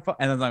brought my phone.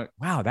 And I was like,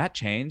 wow, that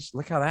changed.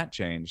 Look how that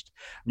changed.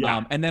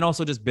 And then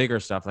also just bigger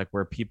stuff, like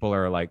where people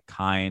are like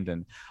kind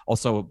and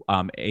also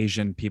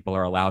Asian people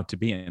are allowed to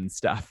be in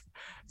stuff.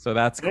 So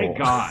that's cool. Thank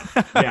God.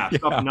 Yeah,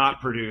 stuff not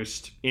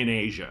produced in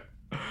Asia.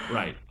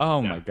 Right.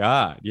 Oh my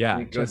God. Yeah.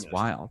 Thank just goodness.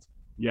 Wild.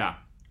 Yeah.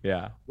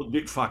 Yeah. Well,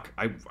 dude, fuck.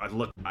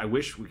 I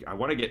wish I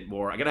want to get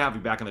more. I gotta have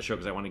you back on the show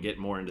because I want to get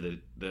more into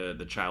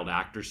the child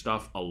actor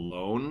stuff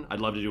alone. I'd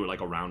love to do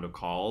like a round of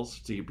calls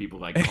to hear people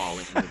like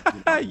calling.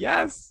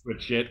 Yes. With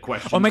shit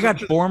questions. Oh my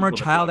God. Former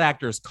child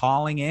actors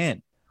calling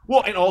in.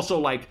 Well, and also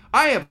like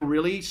I have a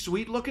really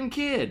sweet looking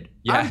kid.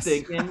 Yes. I'm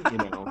thinking,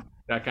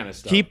 that kind of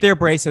stuff. Keep their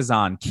braces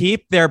on.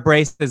 Keep their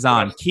braces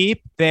on. Yes.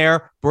 Keep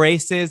their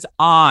braces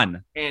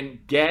on.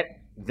 And get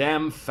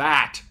them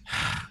fat.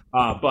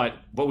 But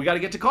we got to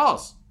get to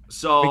calls.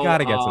 So we got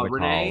to get to the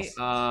Renee,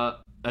 calls.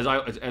 As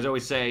I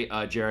always say,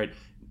 Jared,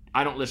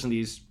 I don't listen to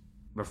these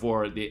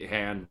before the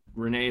hand.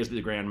 Renee is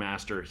the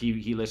grandmaster.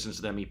 He listens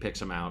to them. He picks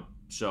them out.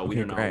 So we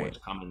don't know what's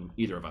coming,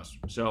 either of us.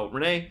 So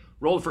Renee,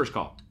 roll the first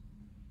call.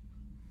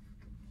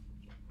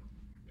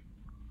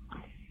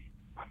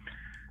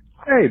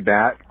 Hey,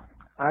 Bat.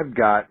 I've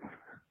got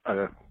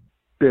a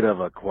bit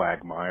of a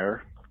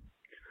quagmire.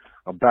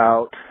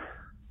 About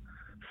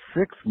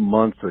 6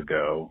 months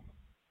ago,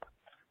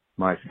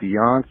 my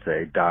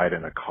fiance died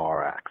in a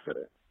car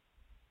accident,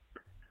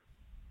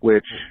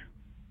 which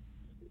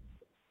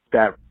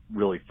that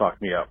really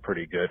fucked me up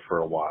pretty good for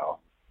a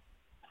while.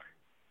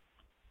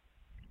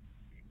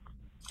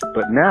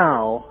 But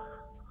now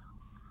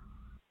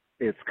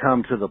it's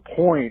come to the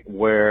point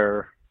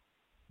where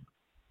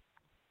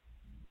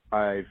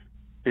I've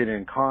been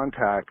in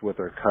contact with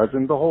her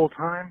cousin the whole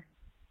time,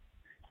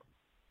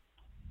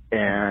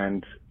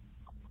 and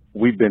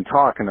we've been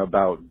talking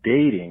about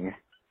dating,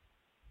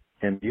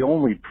 and the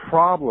only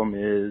problem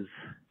is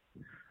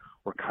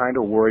we're kind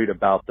of worried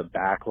about the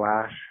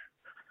backlash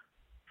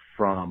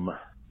from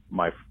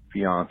my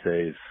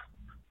fiance's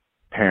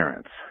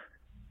parents.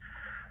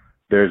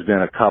 there's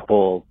been a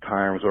couple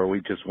times where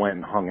we just went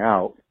and hung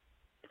out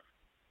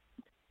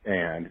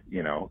and,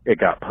 you know, it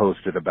got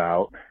posted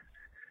about.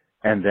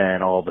 And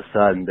then all of a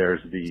sudden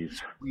there's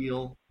these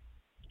Real.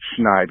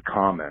 snide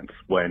comments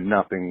when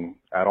nothing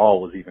at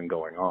all was even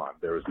going on.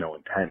 There was no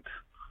intent.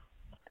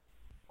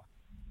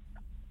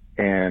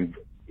 And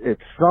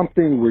it's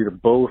something we're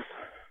both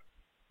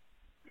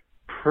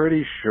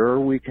pretty sure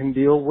we can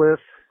deal with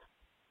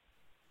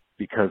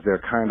because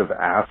they're kind of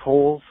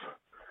assholes.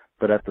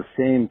 But at the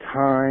same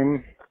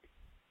time,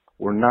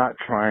 we're not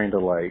trying to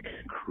like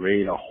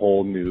create a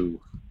whole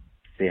new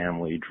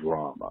family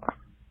drama.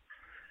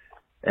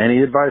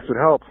 Any advice would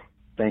help.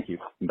 Thank you.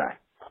 Bye.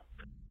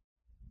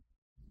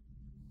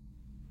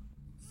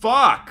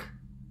 Fuck.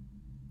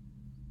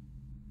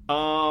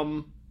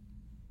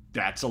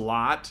 That's a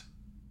lot.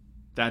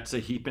 That's a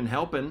heaping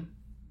helping.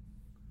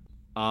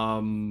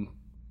 I'll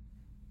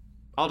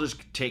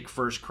just take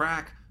first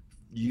crack.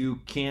 You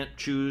can't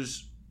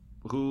choose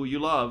who you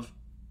love,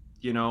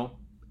 you know,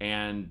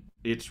 and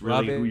it's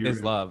really Love who you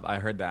is love. I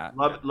heard that.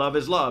 Love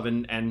is love,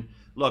 and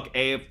look,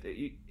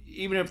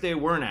 even if they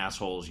weren't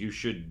assholes, you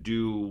should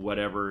do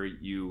whatever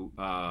you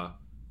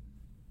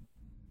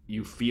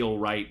feel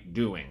right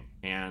doing,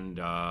 and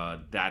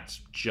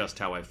that's just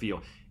how I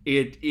feel.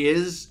 It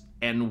is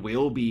and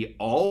will be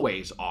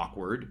always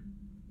awkward,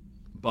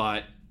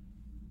 but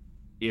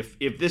if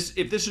this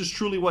is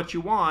truly what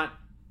you want,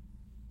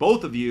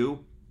 both of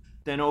you,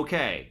 then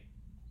okay.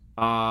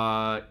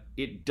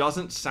 It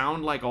doesn't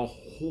sound like a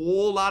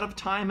whole lot of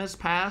time has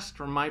passed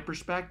from my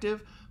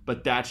perspective,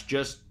 but that's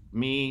just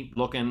me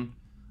looking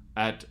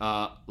at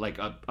like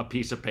a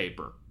piece of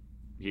paper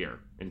here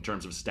in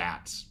terms of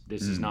stats.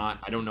 This is not,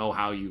 I don't know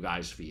how you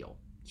guys feel.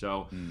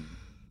 So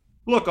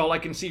look, all I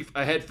can see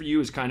ahead for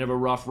you is kind of a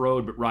rough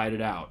road, but ride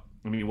it out.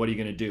 I mean, what are you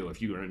going to do?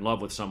 If you're in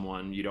love with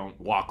someone, you don't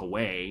walk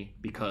away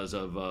because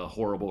of a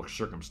horrible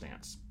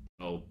circumstance.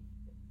 So,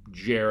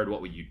 Jared,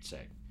 what would you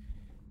say?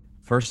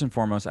 First and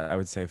foremost, I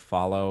would say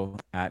follow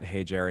at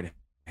Hey Jared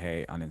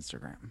Hey on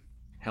Instagram.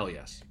 Hell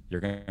yes. You're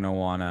going to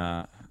want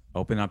to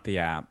open up the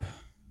app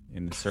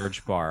in the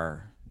search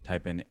bar,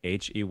 type in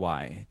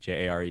HEY,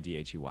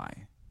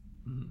 JAREDHEY.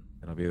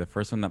 It'll be the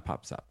first one that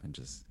pops up and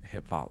just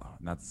hit follow.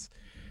 And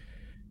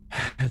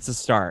it's a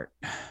start.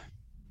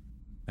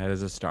 That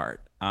is a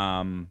start.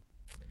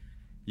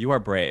 You are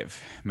brave,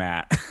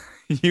 Matt.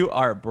 You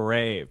are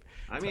brave.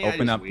 I mean, to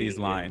open up these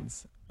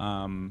lines.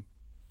 I'm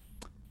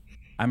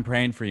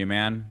praying for you,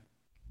 man.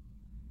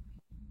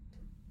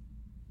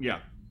 Yeah.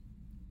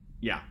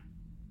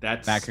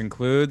 That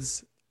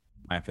concludes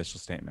my official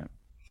statement.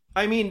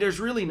 I mean, there's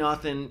really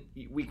nothing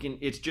we can.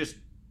 It's just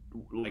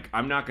like,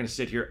 I'm not going to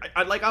sit here.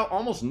 I'll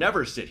almost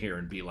never sit here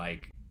and be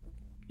like,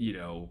 you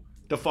know,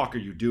 the fuck are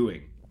you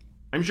doing?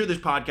 I'm sure this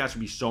podcast would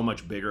be so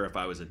much bigger if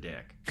I was a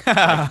dick.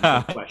 Like,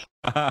 no question.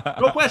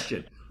 No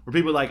question. Where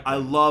people are like, I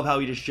love how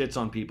he just shits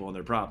on people and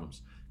their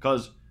problems.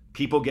 Because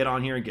people get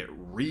on here and get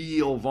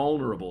real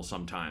vulnerable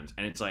sometimes.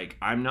 And it's like,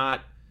 I'm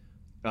not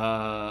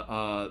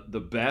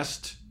the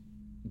best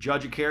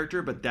judge of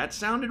character, but that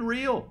sounded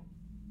real.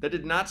 That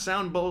did not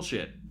sound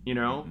bullshit, you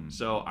know?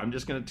 So I'm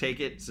just going to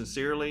take it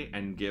sincerely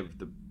and give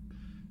the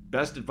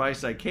best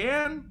advice I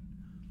can.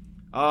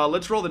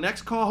 Let's roll the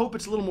next call. Hope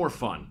it's a little more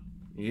fun.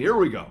 Here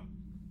we go.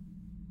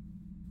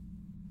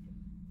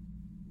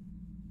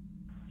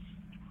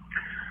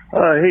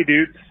 Hey,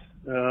 dudes.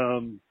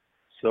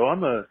 So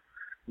I'm a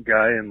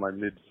guy in my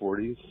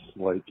mid-40s,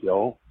 like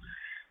y'all.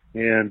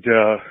 And,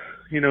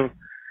 you know,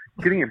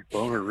 getting a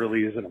boner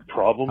really isn't a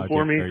problem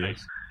for me.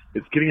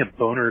 It's getting a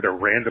boner at a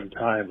random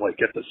time,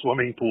 like at the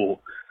swimming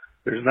pool.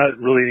 There's not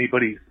really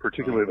anybody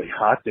particularly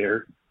hot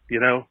there, you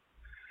know?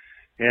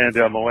 And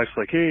my wife's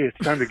like, hey,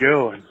 it's time to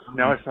go. And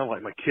now I sound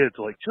like my kids,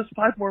 like, just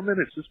 5 more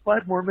minutes, just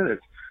 5 more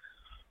minutes.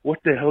 What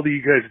the hell do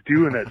you guys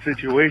do in that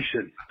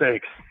situation?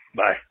 Thanks.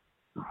 Bye.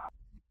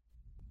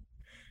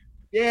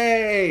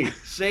 Yay!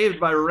 Saved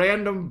by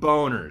random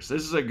boners.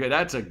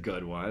 That's a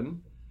good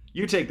one.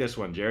 You take this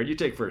one, Jared. You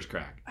take first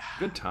crack.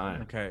 Good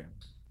time. Okay.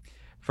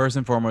 First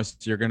and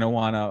foremost, you're going to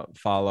want to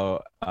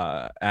follow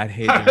at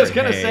Hey I was Jared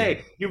going to Hey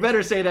say, you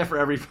better say that for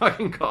every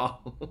fucking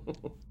call.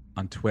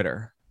 on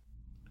Twitter.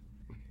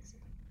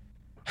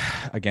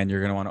 Again,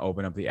 you're going to want to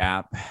open up the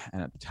app,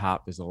 and at the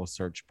top is a little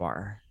search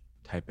bar.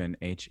 Type in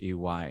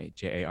HEY,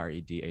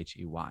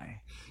 JAREDHEY.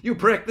 You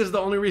prick. This is the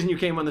only reason you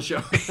came on the show.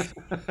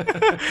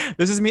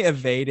 This is me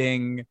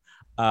evading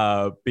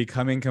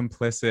becoming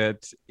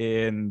complicit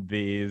in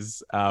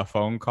these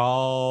phone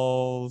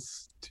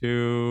calls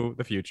to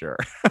the future.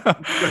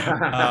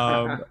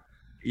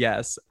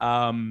 Yes.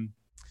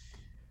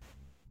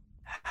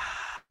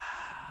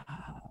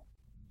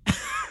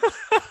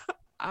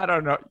 I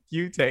don't know.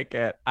 You take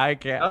it. I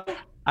can't.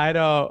 I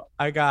don't.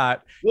 I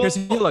got. Here's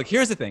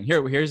the thing.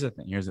 Here's the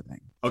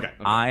thing.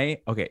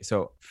 Okay.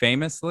 So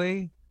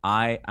famously,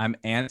 I'm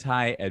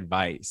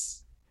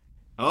anti-advice.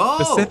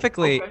 Oh,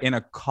 Specifically okay. in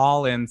a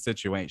call-in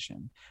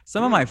situation.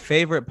 Some of my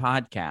favorite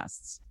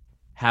podcasts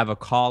have a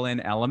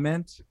call-in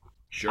element.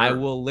 Sure. I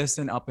will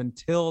listen up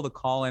until the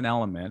call-in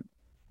element,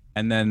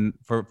 and then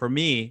for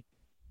me,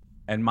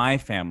 and my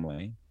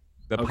family,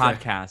 the Okay.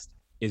 podcast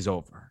is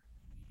over.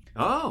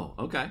 Oh,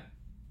 okay.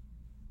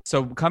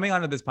 So coming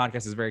onto this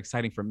podcast is very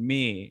exciting for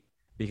me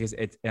because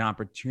it's an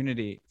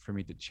opportunity for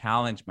me to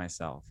challenge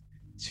myself,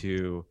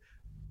 to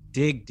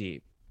dig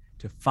deep,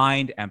 to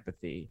find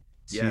empathy,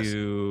 Yes.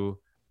 to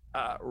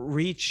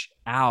reach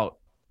out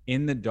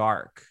in the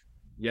dark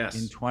Yes.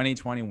 in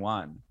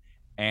 2021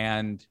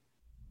 and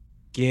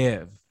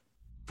give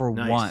for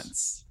Nice.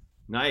 once.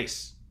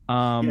 Nice.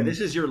 Yeah, Yeah, this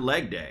is your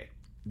leg day.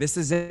 this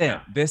is it.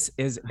 Yeah. This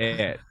is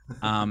it.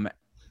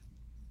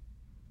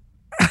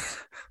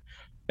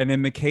 And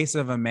in the case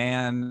of a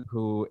man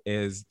who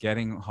is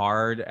getting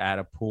hard at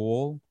a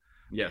pool,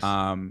 Yes.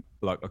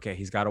 look, okay,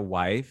 he's got a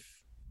wife.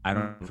 I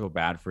don't Mhm. feel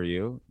bad for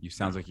you. You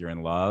sounds like you're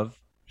in love.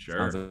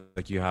 Sure. Sounds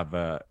like you've got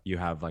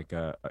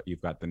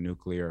the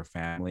nuclear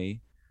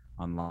family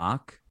on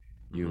lock.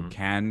 You Mhm.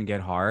 can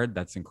get hard.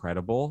 That's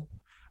incredible.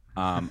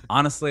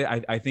 Honestly,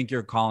 I think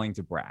you're calling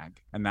to brag,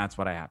 and that's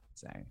what I have to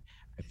say.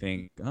 I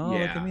think, oh, look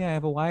Yeah. at me. I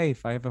have a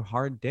wife. I have a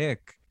hard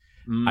dick.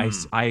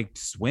 Mm. I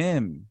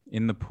swim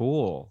in the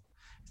pool.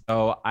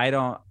 So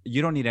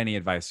you don't need any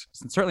advice.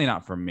 Certainly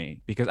not from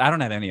me, because I don't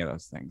have any of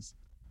those things.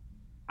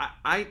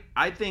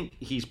 I think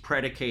he's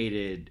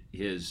predicated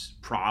his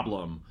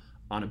problem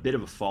on a bit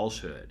of a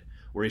falsehood,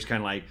 where he's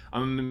kind of like,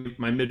 I'm in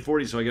my mid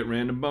 40s, so I get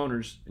random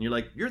boners, and you're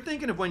like, you're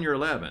thinking of when you're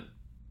 11,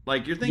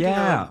 like you're thinking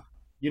Yeah.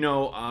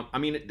 of, I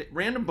mean,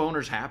 random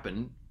boners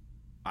happen.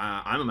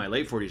 I'm in my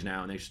late 40s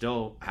now, and they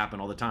still happen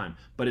all the time.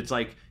 But it's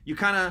like you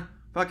kind of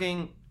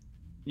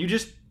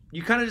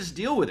just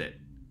deal with it.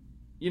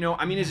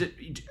 I mean, is it?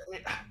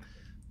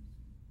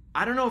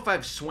 I don't know if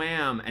I've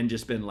swam and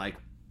just been like,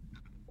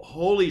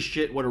 holy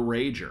shit, what a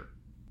rager.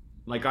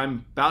 Like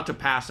I'm about to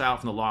pass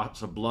out from the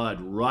loss of blood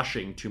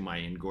rushing to my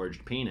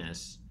engorged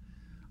penis.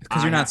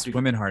 Because you're I not have to-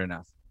 swimming hard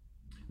enough.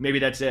 Maybe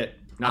that's it.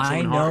 Not I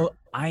swimming know. hard.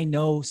 I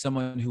know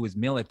someone who was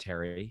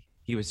military.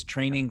 He was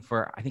training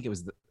for. I think it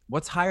was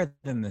what's higher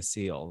than the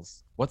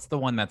SEALs. What's the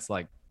one that's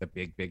like the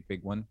big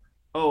one?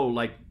 Oh,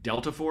 like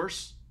Delta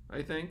Force,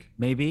 I think.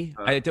 Maybe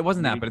Uh, it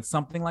wasn't that, maybe. but it's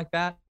something like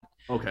that.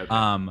 Okay.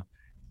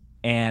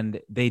 And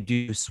they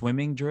do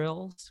swimming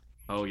drills.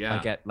 Oh yeah.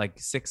 Like at like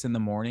 6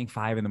 a.m,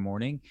 5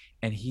 a.m,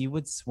 and he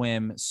would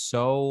swim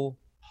so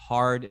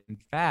hard and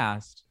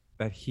fast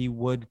that he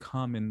would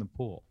come in the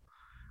pool.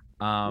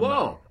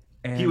 Whoa.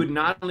 And He would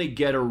not only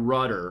get a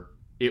rudder,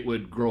 it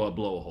would grow a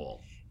blowhole.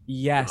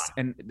 yes,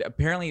 and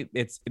apparently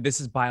this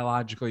is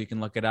biological. You can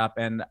look it up,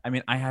 and I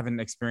mean I haven't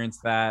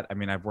experienced that. I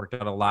mean I've worked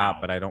out a lot,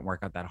 but I don't work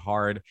out that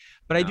hard.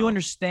 But I do No.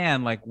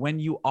 understand like when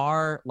you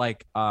are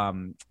like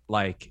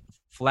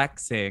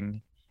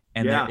flexing.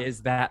 And Yeah. there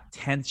is that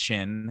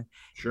tension.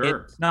 Sure.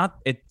 It's not.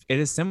 It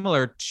is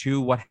similar to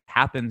what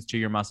happens to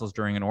your muscles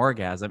during an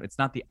orgasm. It's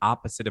not the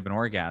opposite of an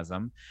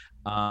orgasm.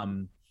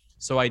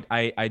 So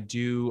I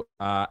do.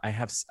 I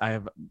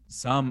have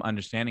some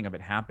understanding of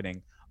it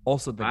happening.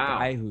 Also, the Wow.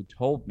 guy who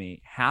told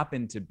me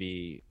happened to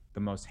be the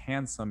most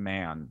handsome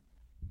man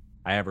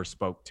I ever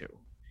spoke to,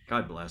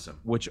 God bless him.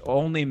 which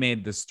only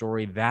made the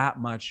story that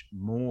much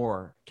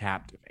more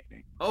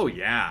captivating. Oh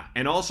yeah.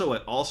 And also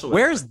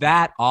Where's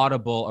that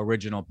Audible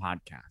original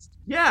podcast?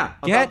 Yeah.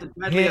 Get About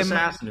the deadly him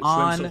assassin who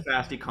on- swims so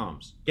fast he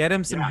comes. Get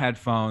him some Yeah.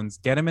 headphones.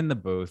 Get him in the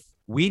booth.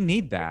 We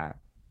need that.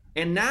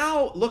 And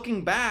now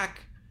looking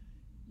back,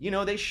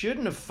 they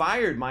shouldn't have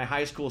fired my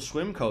high school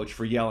swim coach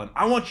for yelling,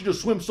 I want you to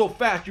swim so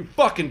fast you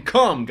fucking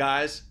come,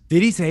 guys.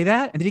 Did he say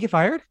that? And did he get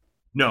fired?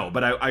 No,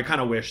 but I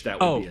kind of wish that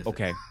would Oh, be a thing.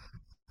 okay.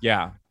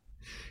 Yeah.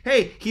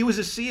 Hey, he was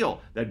a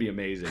SEAL. That'd be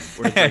amazing.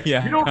 Where it's like,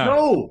 Yeah. You don't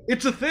know.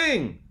 It's a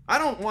thing. I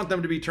don't want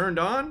them to be turned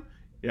on.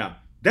 Yeah.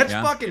 That's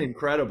Yeah. fucking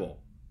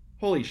incredible.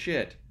 Holy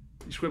shit.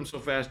 You swim so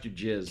fast you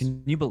jizz.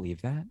 Can you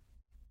believe that?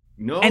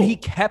 No. And he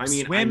kept I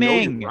mean, I know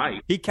swimming. you're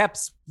right. He kept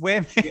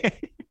swimming.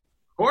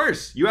 Of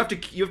course. You have to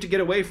get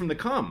away from the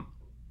cum.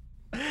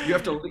 You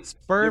have to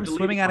Sperm leave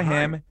swimming it out of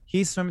behind. him.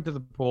 He's swimming to the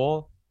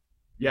pool.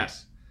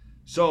 Yes.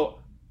 So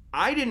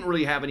I didn't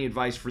really have any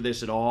advice for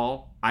this at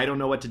all. I don't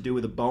know what to do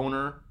with a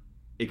boner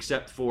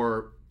except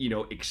for,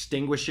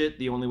 extinguish it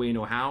the only way you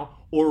know how,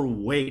 or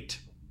wait.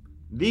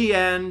 The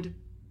end.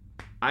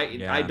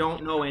 I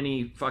don't know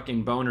any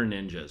fucking boner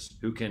ninjas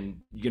who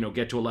can,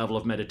 get to a level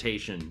of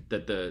meditation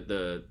that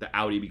the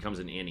outie becomes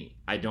an innie.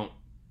 I don't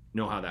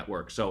know how that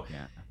works. So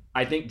Yeah.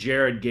 I think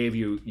Jared gave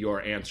you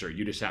your answer.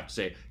 You just have to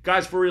say,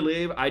 guys, before we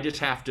leave, I just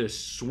have to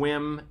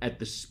swim at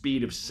the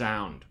speed of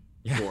sound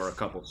Yes. for a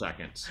couple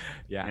seconds.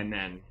 Yeah. And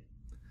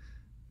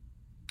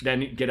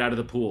then get out of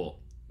the pool.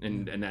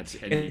 And that's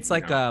and, It's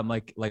like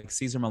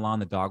Caesar Milan,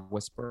 the dog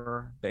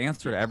whisperer. The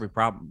answer to every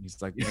problem.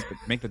 He's like,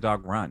 make the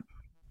dog run.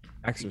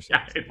 Exercise.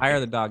 Yeah. Tire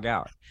the dog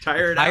out.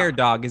 tired Tired out.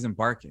 dog isn't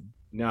barking.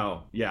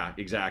 No, yeah,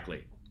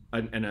 exactly.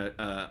 And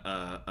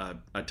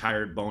a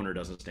tired boner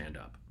doesn't stand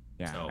up.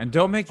 Yeah. So- And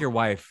don't make your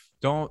wife.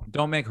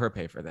 Don't make her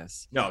pay for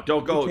this. No,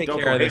 don't go. take Don't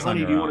care go. of Hey, this on honey,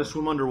 your do you own." want to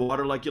swim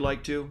underwater like you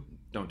like to?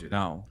 Don't do that.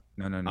 No.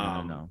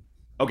 Um, No.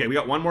 Okay, we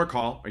got one more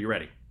call. Are you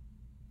ready?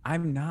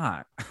 I'm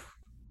not.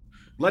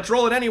 Let's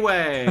roll it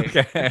anyway.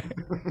 Okay.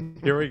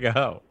 Here we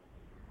go.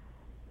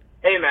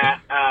 Hey, Matt.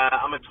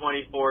 I'm a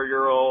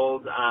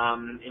 24-year-old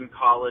in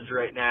college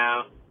right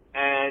now,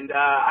 and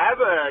I have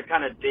a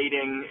kind of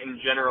dating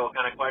in general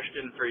kind of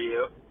question for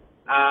you.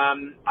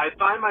 I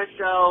find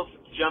myself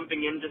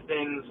jumping into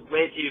things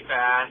way too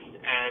fast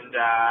and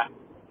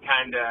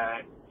kind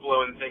of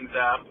blowing things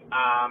up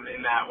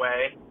in that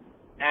way.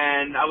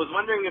 And I was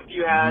wondering if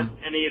you had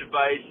any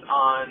advice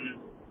on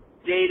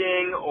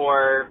dating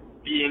or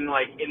being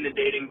like in the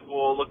dating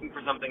pool, looking for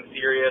something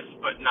serious,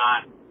 but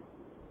not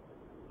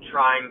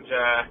trying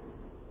to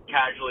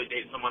casually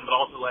date someone, but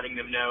also letting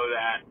them know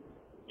that,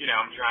 you know,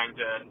 I'm trying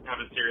to have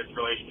a serious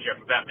relationship,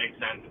 if that makes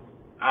sense.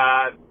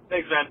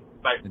 Thanks, man.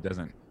 Bye. It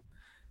doesn't.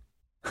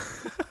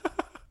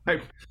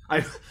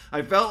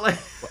 I felt like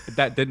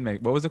That didn't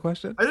make. What was the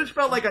question? I just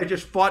felt like I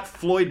just fought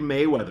Floyd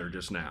Mayweather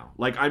just now.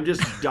 Like I'm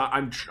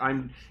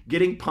I'm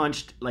getting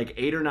punched like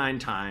 8 or 9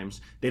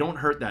 times. They don't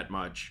hurt that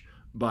much,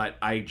 but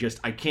I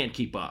can't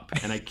keep up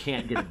and I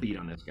can't get a beat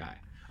on this guy.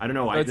 I don't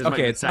know why.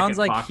 Okay, it sounds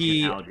like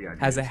he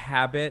has a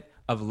habit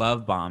of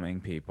love bombing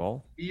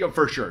people. Yeah,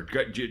 for sure.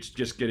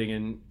 Just getting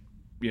in,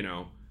 you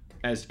know,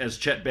 as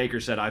Chet Baker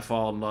said, I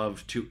fall in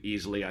love too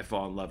easily. I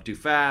fall in love too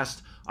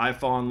fast. I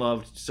fall in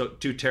love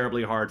too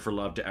terribly hard for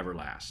love to ever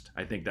last.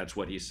 I think that's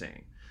what he's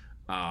saying.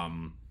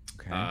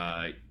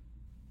 Okay.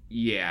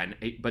 Yeah,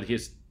 but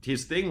his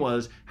thing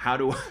was how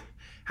do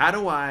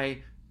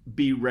I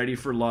be ready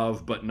for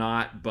love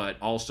but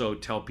also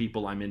tell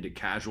people I'm into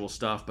casual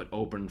stuff but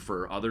open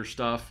for other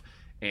stuff.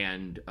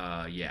 And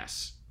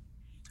yes,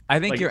 I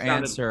think like, your it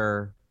sounded-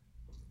 answer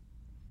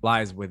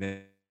lies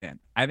within.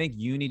 I think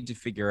you need to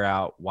figure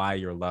out why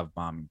you're love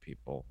bombing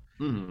people,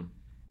 Mhm.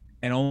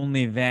 and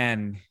only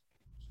then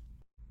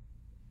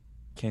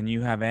can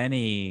you have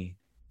any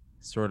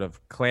sort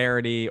of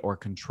clarity or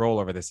control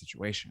over the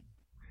situation.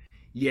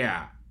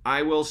 Yeah,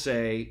 I will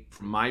say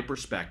from my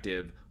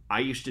perspective, I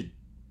used to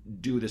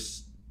do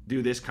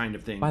this kind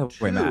of thing By the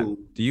too. way, Matt,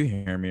 do you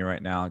hear me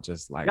right now?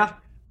 Just like Yeah.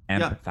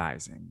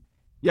 empathizing,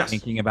 Yes,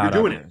 thinking about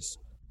you're doing others,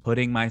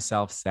 putting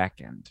myself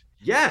second,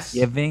 Yes.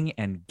 giving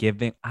and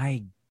giving.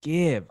 I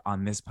give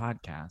on this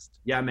podcast.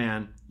 Yeah,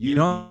 man. You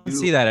don't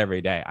see that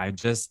every day.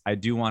 I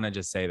do want to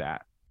just say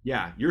that.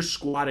 Yeah, you're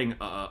squatting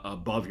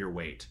above your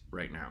weight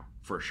right now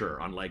for sure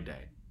on leg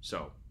day.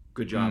 So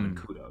good job and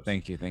kudos.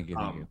 Thank you. Thank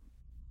you.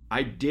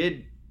 I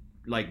did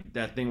like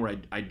that thing where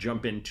I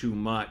jump in too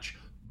much,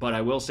 but I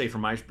will say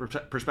from my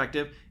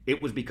perspective,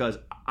 it was because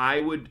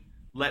I would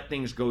let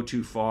things go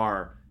too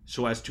far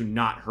so as to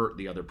not hurt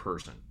the other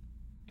person.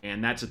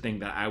 And that's a thing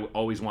that I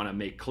always want to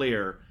make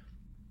clear.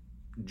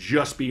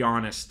 Just be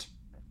honest.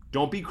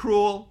 Don't be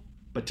cruel,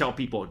 but tell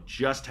people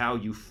just how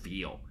you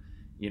feel.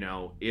 You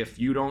know, if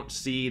you don't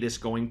see this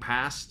going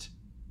past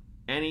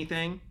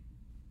anything,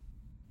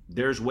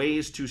 there's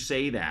ways to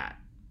say that,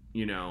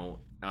 you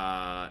know,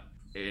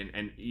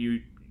 and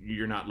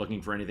you're not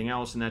looking for anything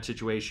else in that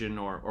situation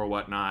or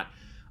whatnot.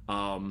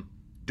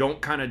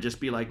 Don't kind of just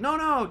be like,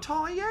 no,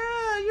 Tall,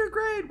 yeah, you're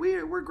great.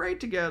 We're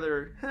great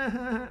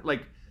together.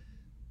 Like,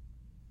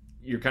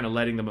 you're kind of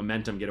letting the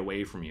momentum get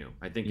away from you.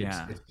 I think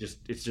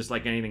it's just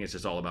like anything. It's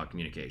just all about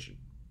communication.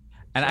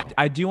 And So.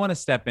 I do want to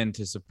step in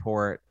to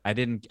support. I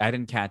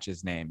didn't catch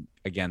his name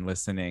again.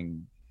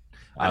 Listening,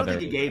 I don't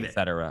think he gave it.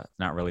 etc.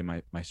 Not really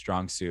my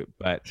strong suit,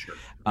 but Sure.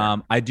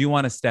 I do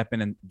want to step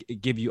in and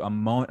give you a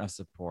moment of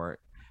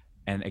support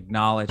and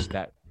acknowledge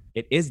that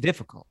it is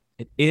difficult.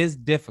 It is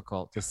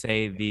difficult to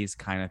say these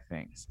kind of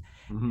things,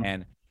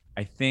 and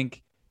I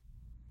think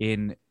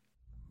in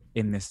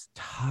this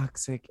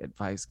toxic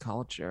advice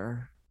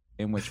culture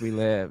in which we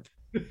live,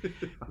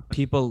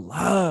 people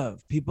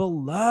love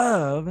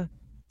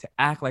to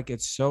act like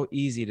it's so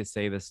easy to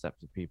say this stuff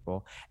to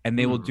people, and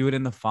they will do it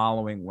in the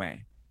following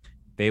way.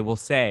 They will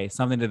say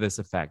something to this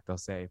effect. They'll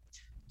say,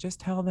 just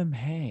tell them,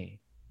 hey,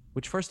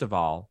 which first of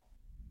all,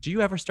 do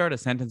you ever start a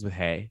sentence with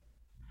hey?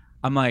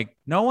 I'm like,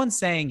 no one's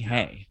saying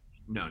hey.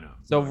 No.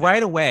 So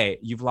right away,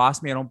 you've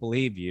lost me. I don't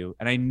believe you.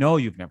 And I know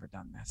you've never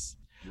done this.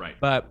 Right.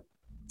 But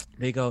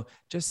they go,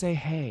 just say,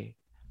 hey,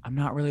 I'm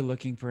not really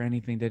looking for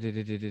anything. And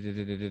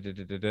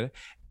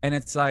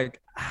it's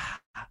like,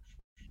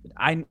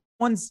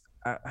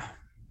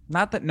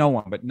 not that no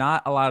one, but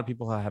not a lot of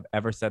people have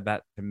ever said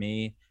that to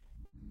me.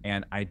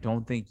 And I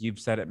don't think you've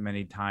said it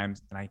many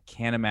times. And I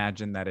can't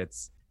imagine that it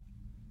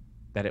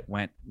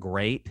went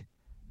great.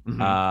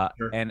 Sure.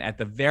 And at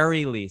the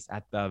very least,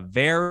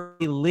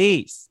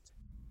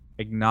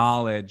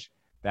 acknowledge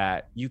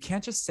that you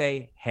can't just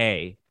say,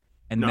 hey,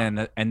 and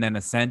then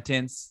a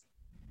sentence.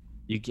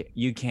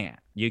 You can't.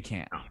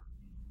 No.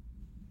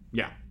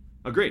 Yeah,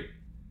 agreed.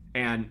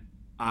 And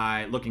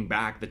looking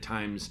back, the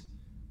times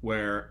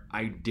where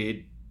I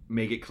did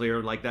make it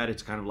clear like that,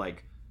 it's kind of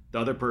like the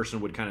other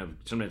person would kind of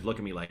sometimes look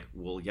at me like,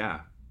 well,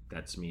 yeah,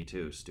 that's me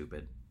too,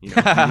 stupid. You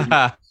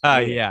know?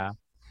 Yeah.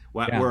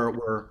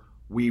 Where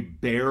we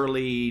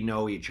barely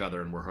know each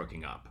other and we're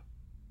hooking up.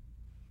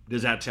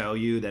 Does that tell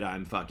you that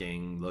I'm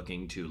fucking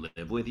looking to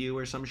live with you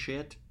or some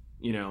shit?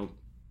 You know,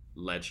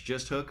 let's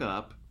just hook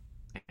up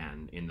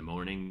and in the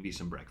morning be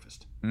some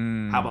breakfast.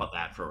 How about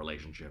that for a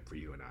relationship for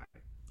you and I?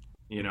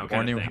 you know,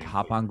 Morning,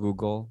 hop on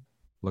Google,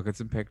 look at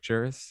some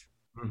pictures,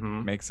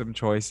 make some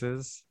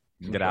choices,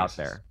 and get out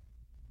there.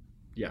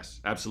 Yes,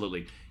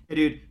 absolutely. Hey,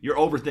 dude, you're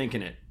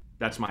overthinking it.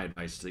 That's my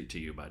advice to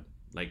you, bud.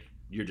 Like,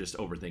 you're just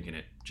overthinking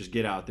it. Just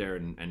get out there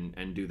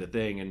and do the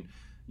thing. And,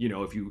 you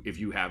know, if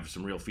you have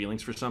some real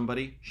feelings for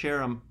somebody, share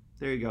them.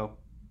 There you go.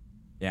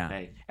 Yeah.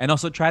 Hey. And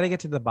also try to get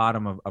to the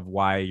bottom of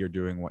why you're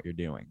doing what you're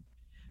doing.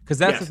 Because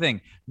that's the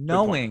thing.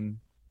 Knowing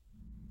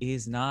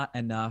is not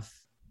enough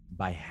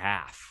by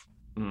half.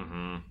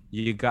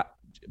 You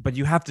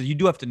do have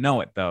to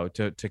know it, though,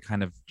 to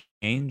kind of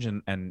change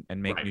and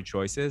make new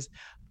choices.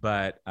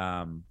 But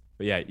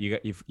yeah,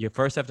 you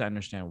first have to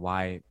understand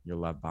why you're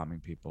love bombing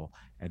people,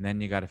 and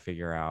then you got to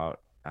figure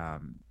out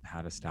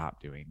how to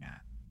stop doing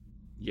that.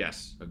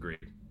 Yes, agreed.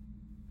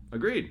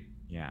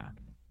 Yeah,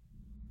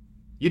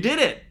 you did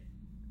it.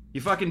 You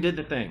fucking did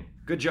the thing.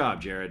 Good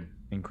job, Jared.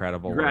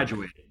 Incredible. You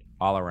graduated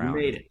all around.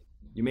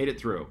 You made it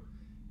through.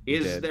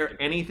 Is there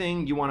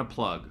anything you want to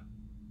plug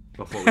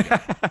before we go?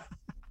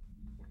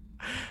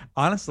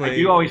 Honestly,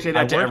 you always say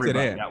that to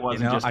everybody. everybody. That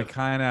wasn't just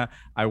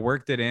I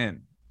worked it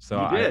in. So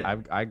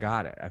I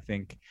got it. I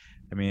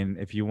mean,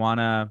 if you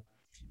wanna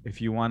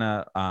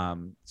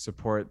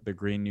support the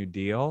Green New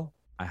Deal,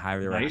 I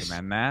highly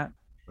recommend that.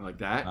 I like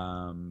that.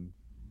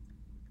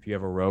 If you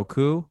have a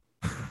Roku,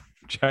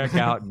 check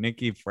out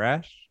Nikki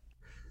Fresh.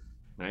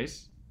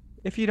 Nice.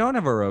 If you don't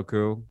have a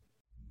Roku,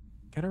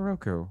 get a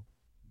Roku.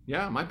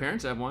 Yeah, my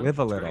parents have one. Live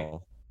a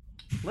little.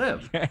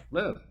 Live.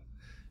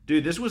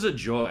 Dude, this was a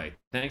joy.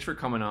 Thanks for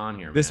coming on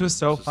here. This was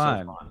so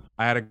fun.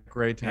 I had a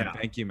great time. Yeah.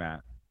 Thank you, Matt.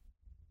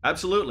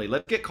 Absolutely.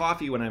 Let's get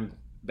coffee when I'm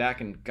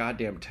back in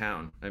goddamn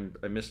town. I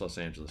miss Los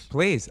Angeles.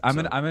 Please. I'm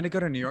gonna go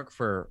to New York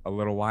for a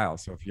little while.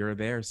 So if you're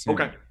there soon,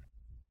 okay,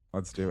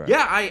 let's do it.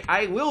 Yeah,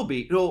 I will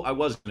be. No, I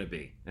was gonna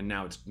be, and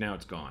now it's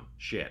gone.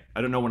 Shit.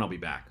 I don't know when I'll be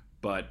back.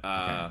 But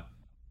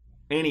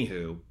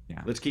anywho,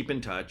 let's keep in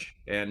touch.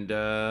 And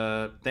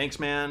thanks,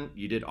 man.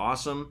 You did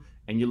awesome,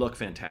 and you look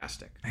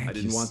fantastic. I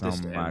didn't want this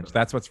to end.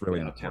 That's what's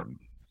really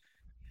important. It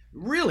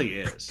really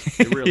is.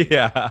 It really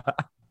yeah.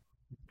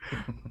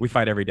 We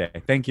fight every day.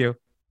 Thank you.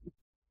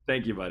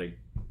 Thank you, buddy.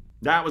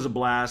 That was a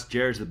blast.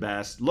 Jared's the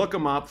best. Look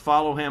him up.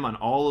 Follow him on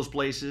all those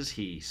places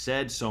he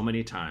said so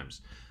many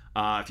times.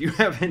 If you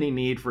have any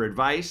need for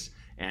advice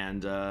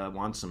and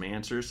want some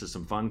answers to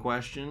some fun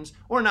questions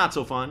or not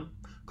so fun,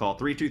 call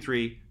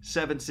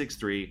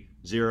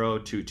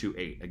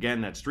 323-763-0228.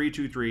 Again, that's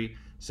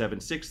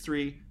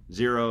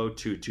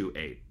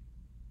 323-763-0228.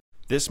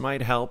 This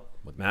Might Help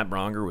with Matt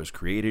Bronger was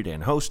created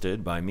and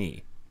hosted by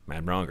me,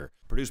 Matt Bronger.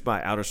 Produced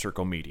by Outer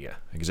Circle Media.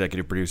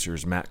 Executive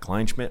producers Matt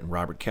Kleinschmidt and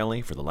Robert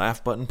Kelly for the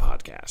Laugh Button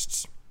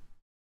Podcasts.